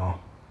 I don't know.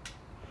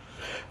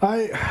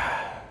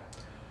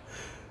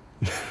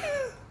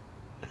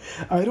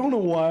 I don't know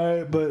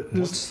why, but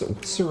just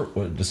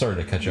sorry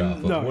to cut you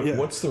off. But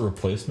what's the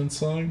replacement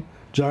song?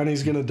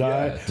 Johnny's Gonna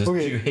Die. Yeah. Do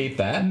you hate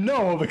that?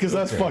 No, because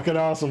that's fucking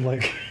awesome.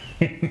 Like,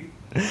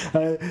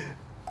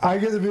 I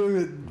get the feeling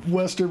that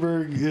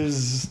Westerberg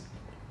is,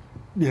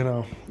 you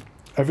know,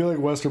 I feel like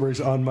Westerberg's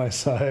on my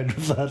side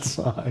with that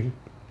song.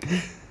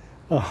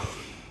 Oh,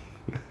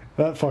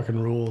 that fucking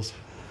rules.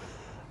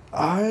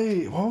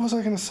 What was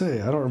I gonna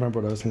say? I don't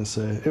remember what I was gonna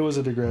say. It was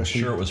a digression.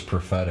 I'm sure it was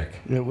prophetic.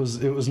 It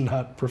was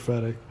not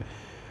prophetic.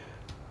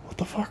 What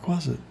the fuck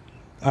was it?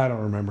 I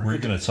don't remember. We're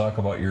going to talk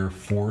about your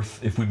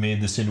 4th. If we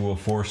made this into a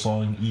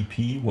 4-song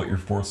EP, what your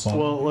 4th song?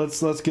 Well,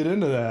 let's get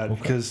into that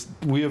because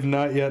we have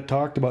not yet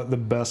talked about the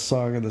best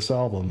song of this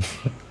album.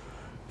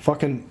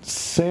 Fucking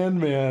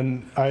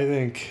Sandman, I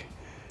think,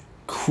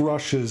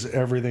 crushes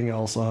everything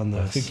else on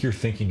this. I think you're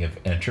thinking of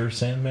Enter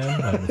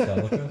Sandman by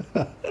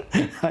Metallica.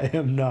 I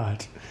am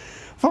not.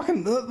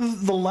 Fucking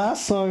the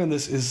last song on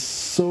this is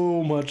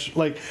so much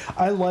like,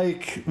 I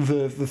like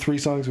the 3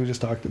 songs we just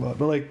talked about,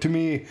 but like, to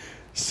me,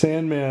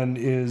 Sandman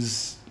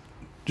is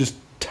just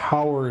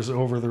towers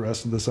over the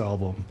rest of this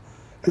album.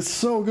 It's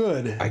so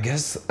good. I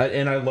guess,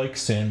 and I like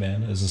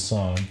Sandman as a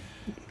song.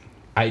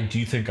 I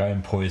do think I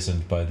am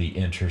poisoned by the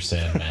Enter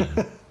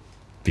Sandman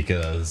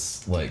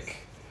because, like,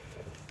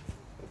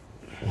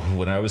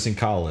 when I was in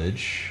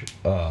college,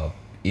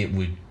 it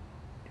would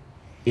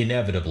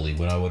inevitably,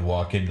 when I would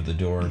walk into the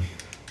door,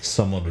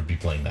 someone would be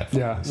playing that.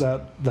 Yeah,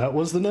 that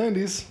was the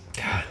 90s.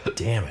 God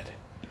damn it.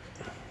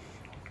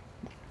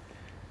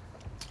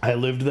 I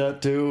lived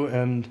that too,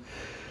 and,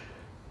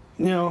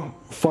 you know,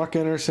 fuck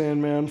Enter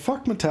Sandman,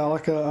 fuck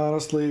Metallica,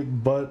 honestly,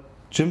 but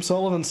Jim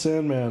Sullivan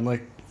Sandman,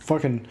 like,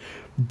 fucking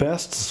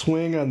best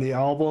swing on the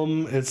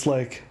album. It's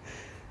like,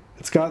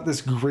 it's got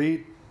this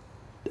great,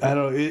 I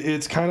don't know,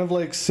 it's kind of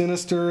like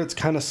sinister, it's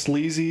kind of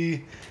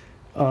sleazy.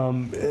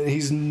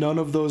 He's none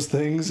of those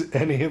things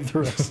any of the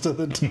rest of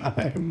the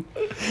time.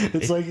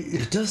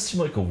 It does seem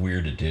like a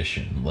weird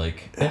addition.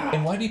 Like,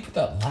 and why do you put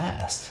that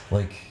last?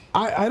 Like,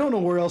 I don't know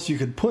where else you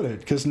could put it,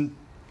 because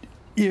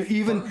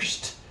even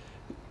first.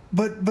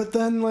 But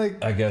then,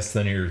 like, I guess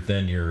then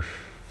you're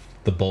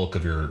the bulk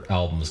of your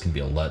albums can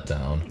be a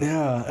letdown.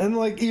 Yeah, and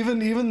like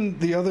even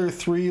the other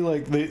 3,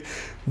 like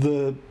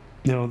the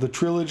you know, the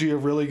trilogy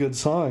of really good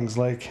songs,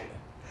 like,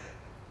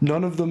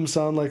 none of them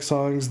sound like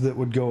songs that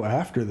would go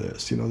after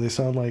this. You know, they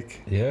sound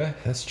like... Yeah,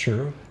 that's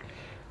true.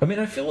 I mean,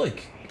 I feel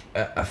like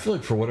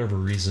for whatever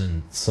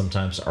reason,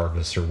 sometimes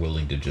artists are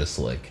willing to just,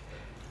 like,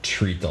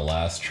 treat the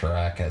last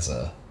track as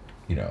a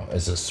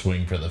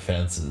swing for the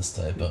fences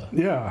type of...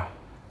 Yeah.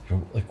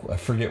 Like, I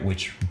forget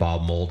which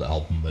Bob Mould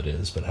album it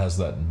is, but it has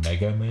that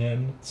Mega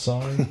Man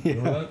song. Yeah.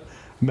 Remember that?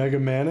 Mega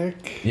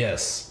Manic?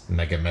 Yes.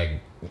 Mega.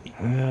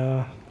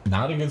 Yeah.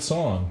 Not a good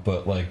song,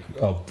 but like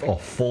a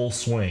full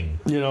swing.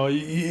 You know,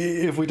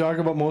 if we talk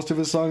about most of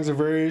his songs are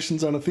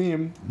variations on a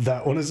theme,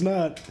 that one is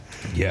not.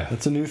 Yeah.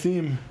 That's a new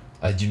theme.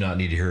 I do not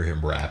need to hear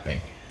him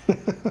rapping.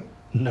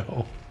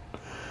 No.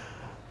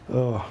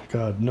 Oh,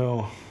 God,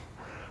 no.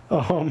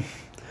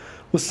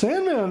 With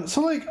Sandman,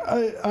 so like,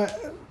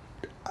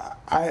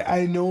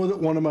 I know that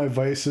one of my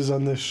vices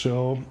on this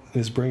show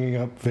is bringing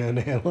up Van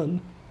Halen.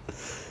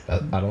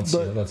 I don't see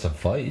how that's a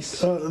vice.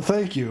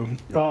 Thank you.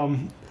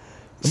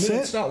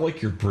 It's not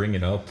like you're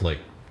bringing up, like,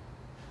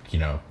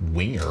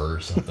 Winger or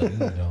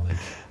something.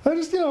 I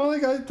just,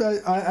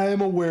 I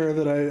am aware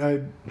that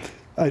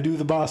I do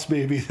the Boss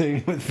Baby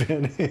thing with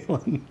Van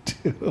Halen,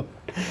 too.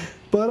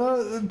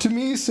 But to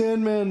me,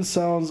 Sandman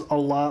sounds a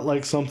lot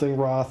like something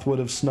Roth would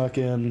have snuck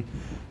in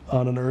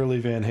on an early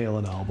Van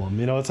Halen album.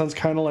 It sounds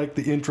kind of like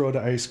the intro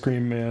to Ice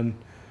Cream Man.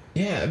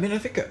 Yeah, I mean, I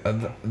think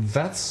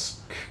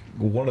that's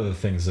one of the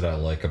things that I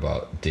like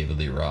about David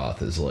Lee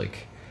Roth is,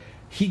 like,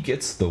 he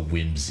gets the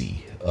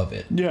whimsy of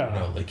it.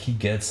 Yeah. He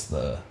gets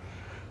the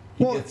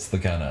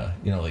kind of,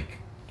 like,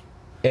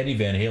 Eddie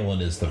Van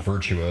Halen is the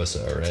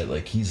virtuoso, right?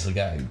 Like, he's the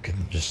guy who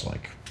can just,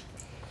 like,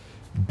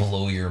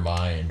 blow your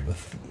mind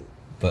with...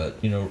 But,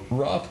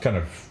 Roth kind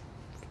of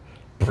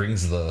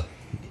brings the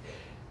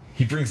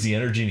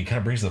energy and he kind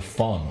of brings the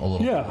fun a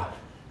little bit.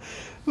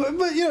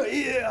 But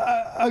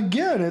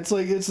again, it's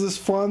like it's this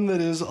fun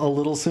that is a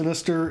little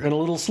sinister and a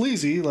little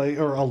sleazy,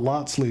 or a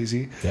lot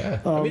sleazy. Yeah,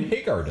 I mean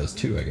Hagar does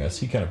too. I guess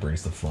he kind of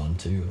brings the fun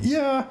too.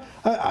 Yeah,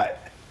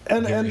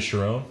 Gary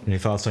Sharon. Any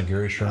thoughts on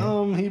Gary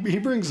Sharon? He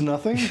brings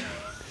nothing.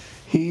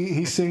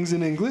 he sings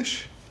in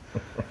English.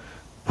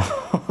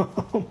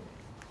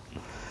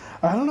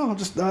 I don't know.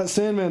 Just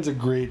Sandman's a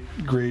great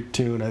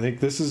tune. I think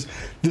this is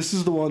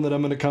the one that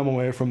I'm going to come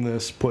away from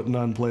this putting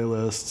on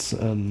playlists,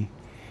 and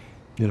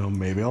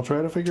maybe I'll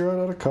try to figure out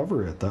how to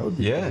cover it. That would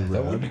be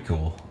that would be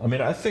cool. I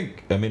mean,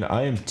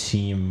 I am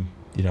team.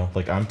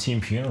 I'm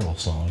team Funeral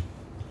Song.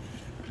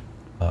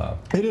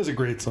 It is a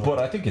great song, but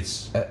I think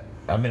it's.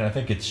 I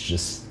think it's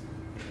just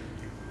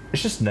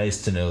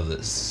nice to know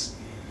this.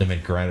 I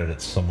mean, granted,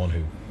 it's someone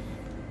who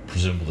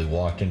presumably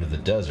walked into the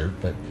desert,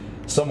 but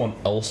someone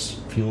else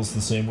feels the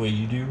same way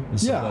you do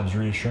is sometimes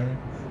reassuring.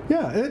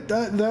 Yeah,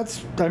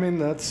 that's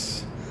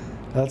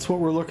what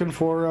we're looking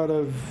for out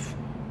of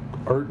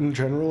art in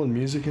general and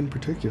music in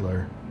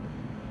particular.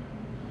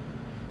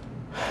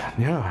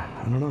 Yeah,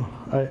 I don't know.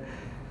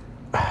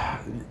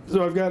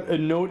 So I've got a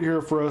note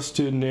here for us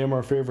to name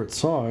our favorite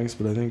songs,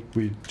 but I think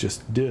we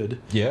just did.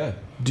 Yeah.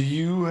 Do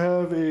you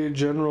have a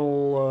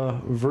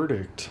general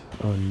verdict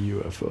on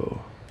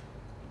U.F.O.?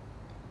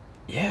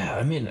 Yeah,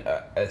 I mean,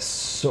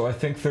 so I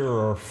think there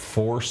are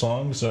 4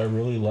 songs I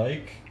really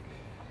like.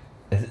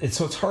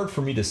 So it's hard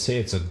for me to say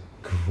it's a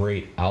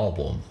great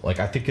album. Like,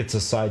 I think it's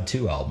a side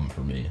 2 album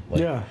for me.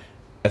 Like,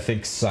 I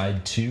think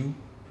side 2,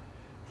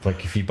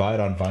 like, if you buy it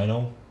on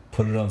vinyl,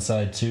 put it on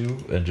side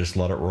 2 and just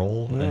let it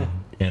roll. Yeah.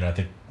 And I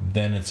think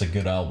then it's a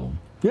good album.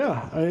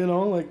 Yeah,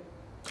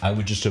 I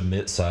would just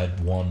omit side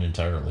 1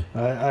 entirely.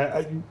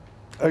 I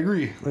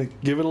agree.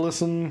 Like, give it a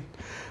listen.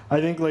 I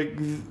think, like,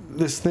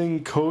 this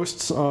thing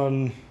coasts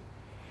on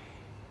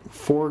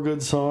 4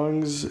 good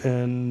songs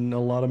and a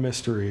lot of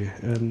mystery,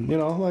 and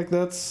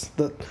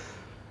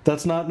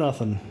that's not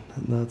nothing.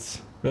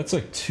 That's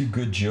like 2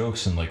 good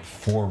jokes and like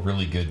 4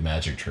 really good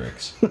magic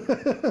tricks.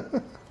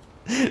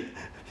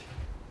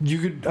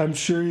 I'm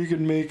sure you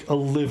could make a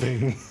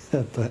living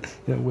at that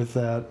with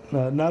that.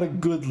 Not a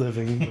good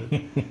living, but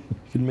you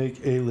could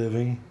make a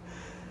living.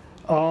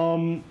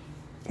 I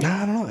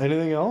don't know.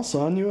 Anything else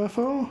on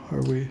U.F.O?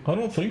 Are we? I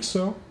don't think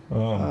so.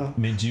 I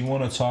mean, do you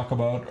want to talk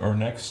about our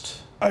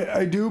next?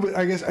 I do, but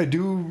I guess I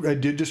do. I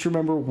did just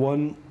remember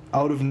one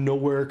out of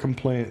nowhere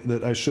complaint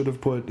that I should have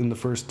put in the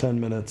first 10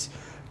 minutes.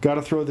 Got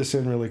to throw this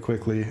in really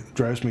quickly.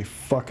 Drives me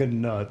fucking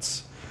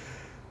nuts.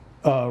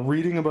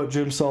 Reading about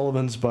Jim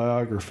Sullivan's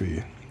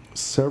biography,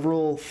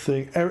 several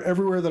things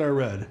everywhere that I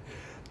read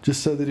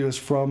just said that he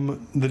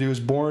was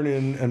born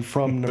in and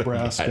from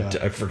Nebraska.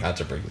 I forgot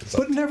to bring this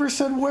up. But never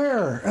said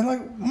where. And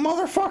like,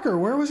 motherfucker,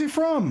 where was he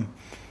from?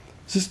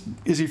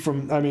 Is he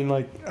from, I mean,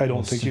 like, I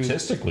don't think he was...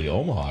 Statistically,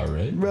 Omaha,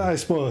 right? I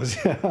suppose,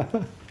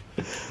 yeah.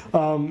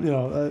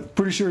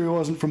 Pretty sure he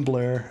wasn't from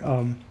Blair.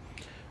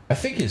 I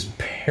think his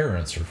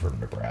parents are from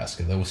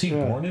Nebraska, though. Was he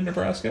born in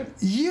Nebraska?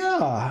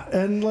 Yeah.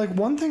 And, like,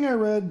 one thing I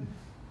read,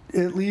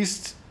 at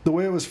least the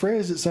way it was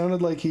phrased, it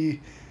sounded like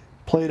he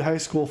played high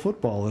school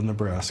football in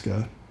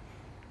Nebraska.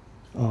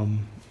 I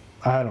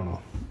don't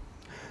know.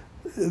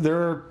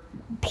 There are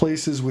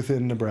places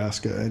within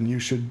Nebraska, and you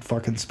should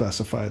fucking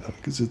specify them,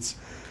 because it's...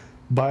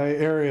 By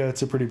area,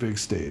 it's a pretty big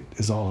state,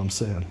 is all I'm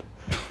saying.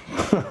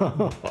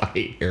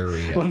 By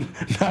area. Well,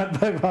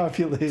 not by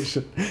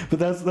population. But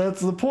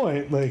that's the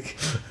point. Like,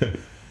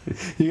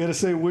 you got to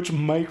say which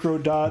micro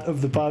dot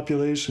of the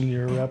population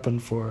you're repping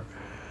for.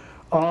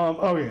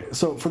 Okay,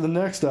 so for the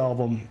next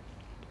album,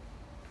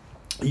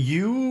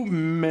 you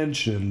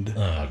mentioned...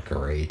 Oh,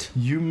 great.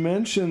 You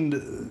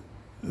mentioned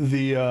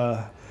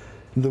the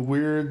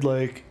weird,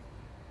 like,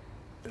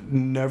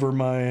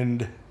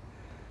 Nevermind,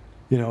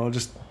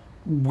 just...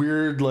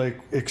 weird, like,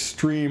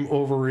 extreme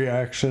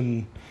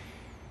overreaction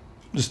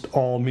just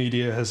all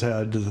media has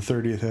had to the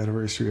 30th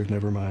anniversary of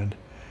Nevermind.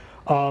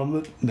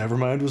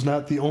 Nevermind was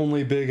not the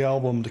only big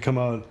album to come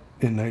out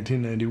in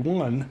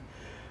 1991.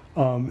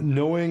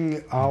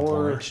 Knowing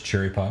our...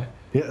 Cherry Pie?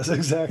 Yes,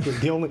 exactly.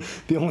 The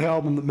only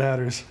album that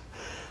matters.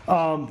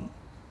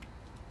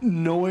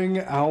 Knowing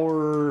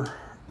our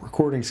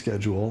recording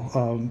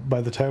schedule,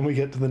 by the time we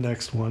get to the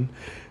next one,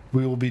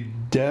 we will be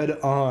dead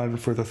on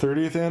for the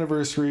 30th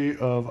anniversary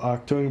of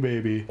Achtung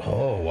Baby.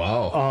 Oh,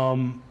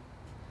 wow.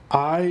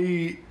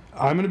 I'm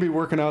going to be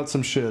working out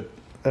some shit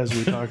as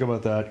we talk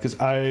about that, because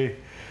I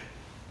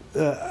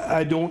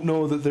don't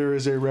know that there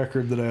is a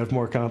record that I have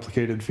more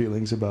complicated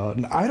feelings about,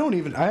 and I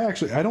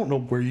don't know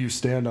where you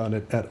stand on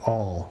it at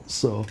all.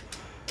 So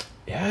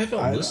yeah, I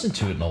haven't listened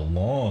to it in a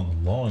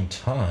long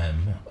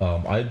time.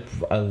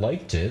 I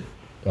liked it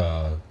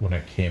when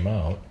it came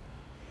out.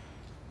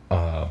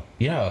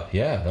 Yeah,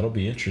 that'll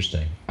be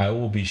interesting. I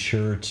will be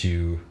sure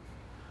to.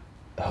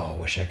 Oh, I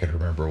wish I could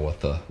remember what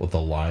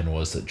the line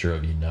was that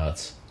drove you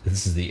nuts.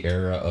 This is the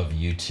era of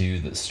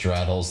U2 that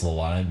straddles the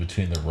line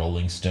between the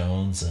Rolling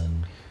Stones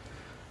and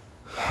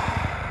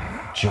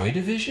Joy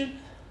Division?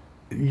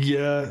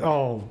 Yeah.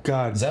 Oh,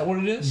 God. Is that what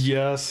it is?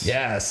 Yes.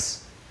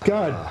 Yes.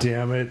 God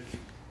damn it.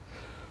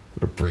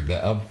 I'll bring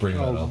that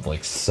up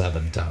like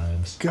 7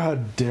 times.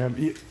 God damn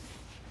it.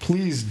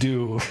 Please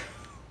do.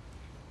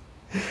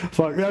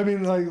 Fuck. I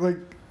mean, like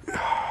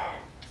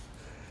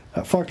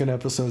that fucking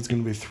episode's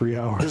gonna be 3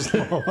 hours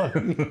long,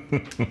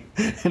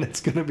 and it's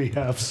gonna be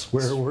half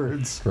swear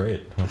words.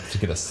 Great. I'll have to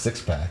get a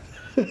 6-pack.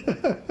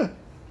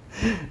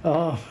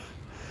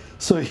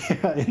 So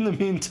yeah, in the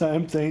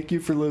meantime, thank you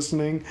for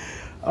listening.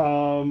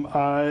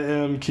 I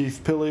am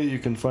Keith Pilley. You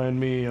can find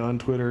me on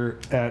Twitter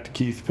at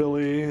Keith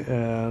Pilley,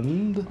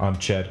 and I'm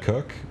Chad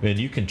Cook, and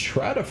you can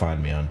try to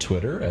find me on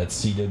Twitter at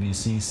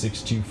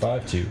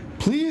CWC6252.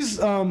 Please,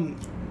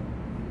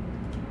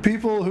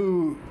 people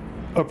who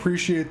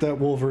appreciate that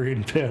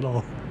Wolverine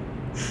panel,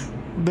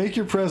 make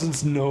your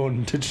presence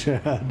known to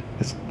Chad,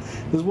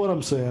 is what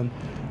I'm saying.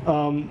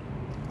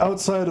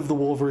 Outside of the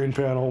Wolverine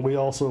panel, we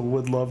also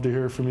would love to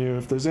hear from you.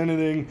 If there's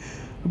anything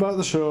about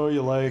the show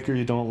you like or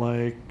you don't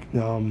like,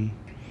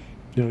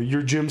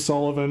 you're Jim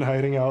Sullivan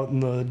hiding out in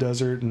the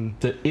desert, and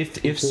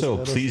if so,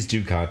 please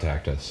do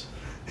contact us.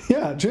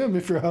 Yeah, Jim,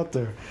 if you're out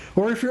there,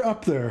 or if you're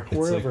up there,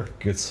 wherever.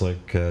 It's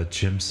like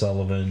Jim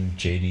Sullivan,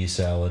 J.D.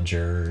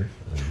 Salinger,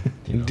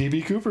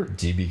 D.B. Cooper.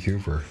 D.B.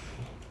 Cooper.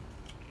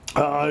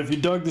 If you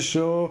dug the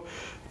show,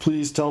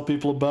 please tell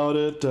people about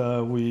it.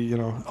 We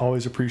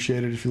always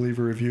appreciate it if you leave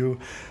a review.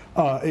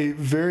 A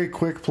very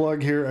quick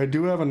plug here. I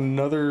do have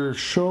another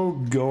show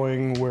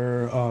going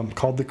where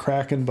called The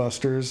Kraken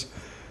Busters,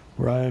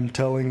 where I am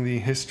telling the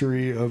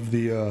history of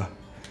the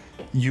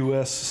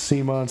U.S.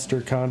 sea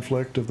monster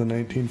conflict of the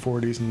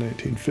 1940s and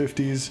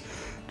 1950s.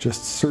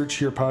 Just search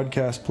your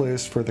podcast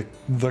place for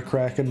the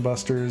Kraken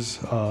Busters.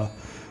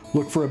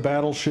 Look for a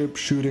battleship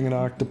shooting an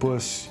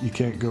octopus. You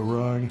can't go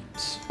wrong.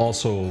 It's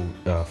also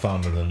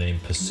found under the name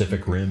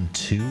Pacific Rim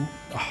 2.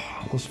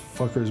 Oh, those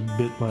fuckers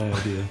bit my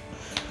idea.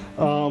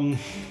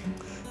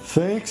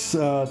 Thanks.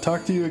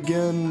 Talk to you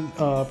again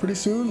pretty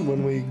soon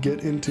when we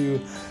get into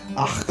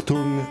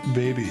Achtung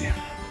Baby.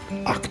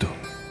 Achtung.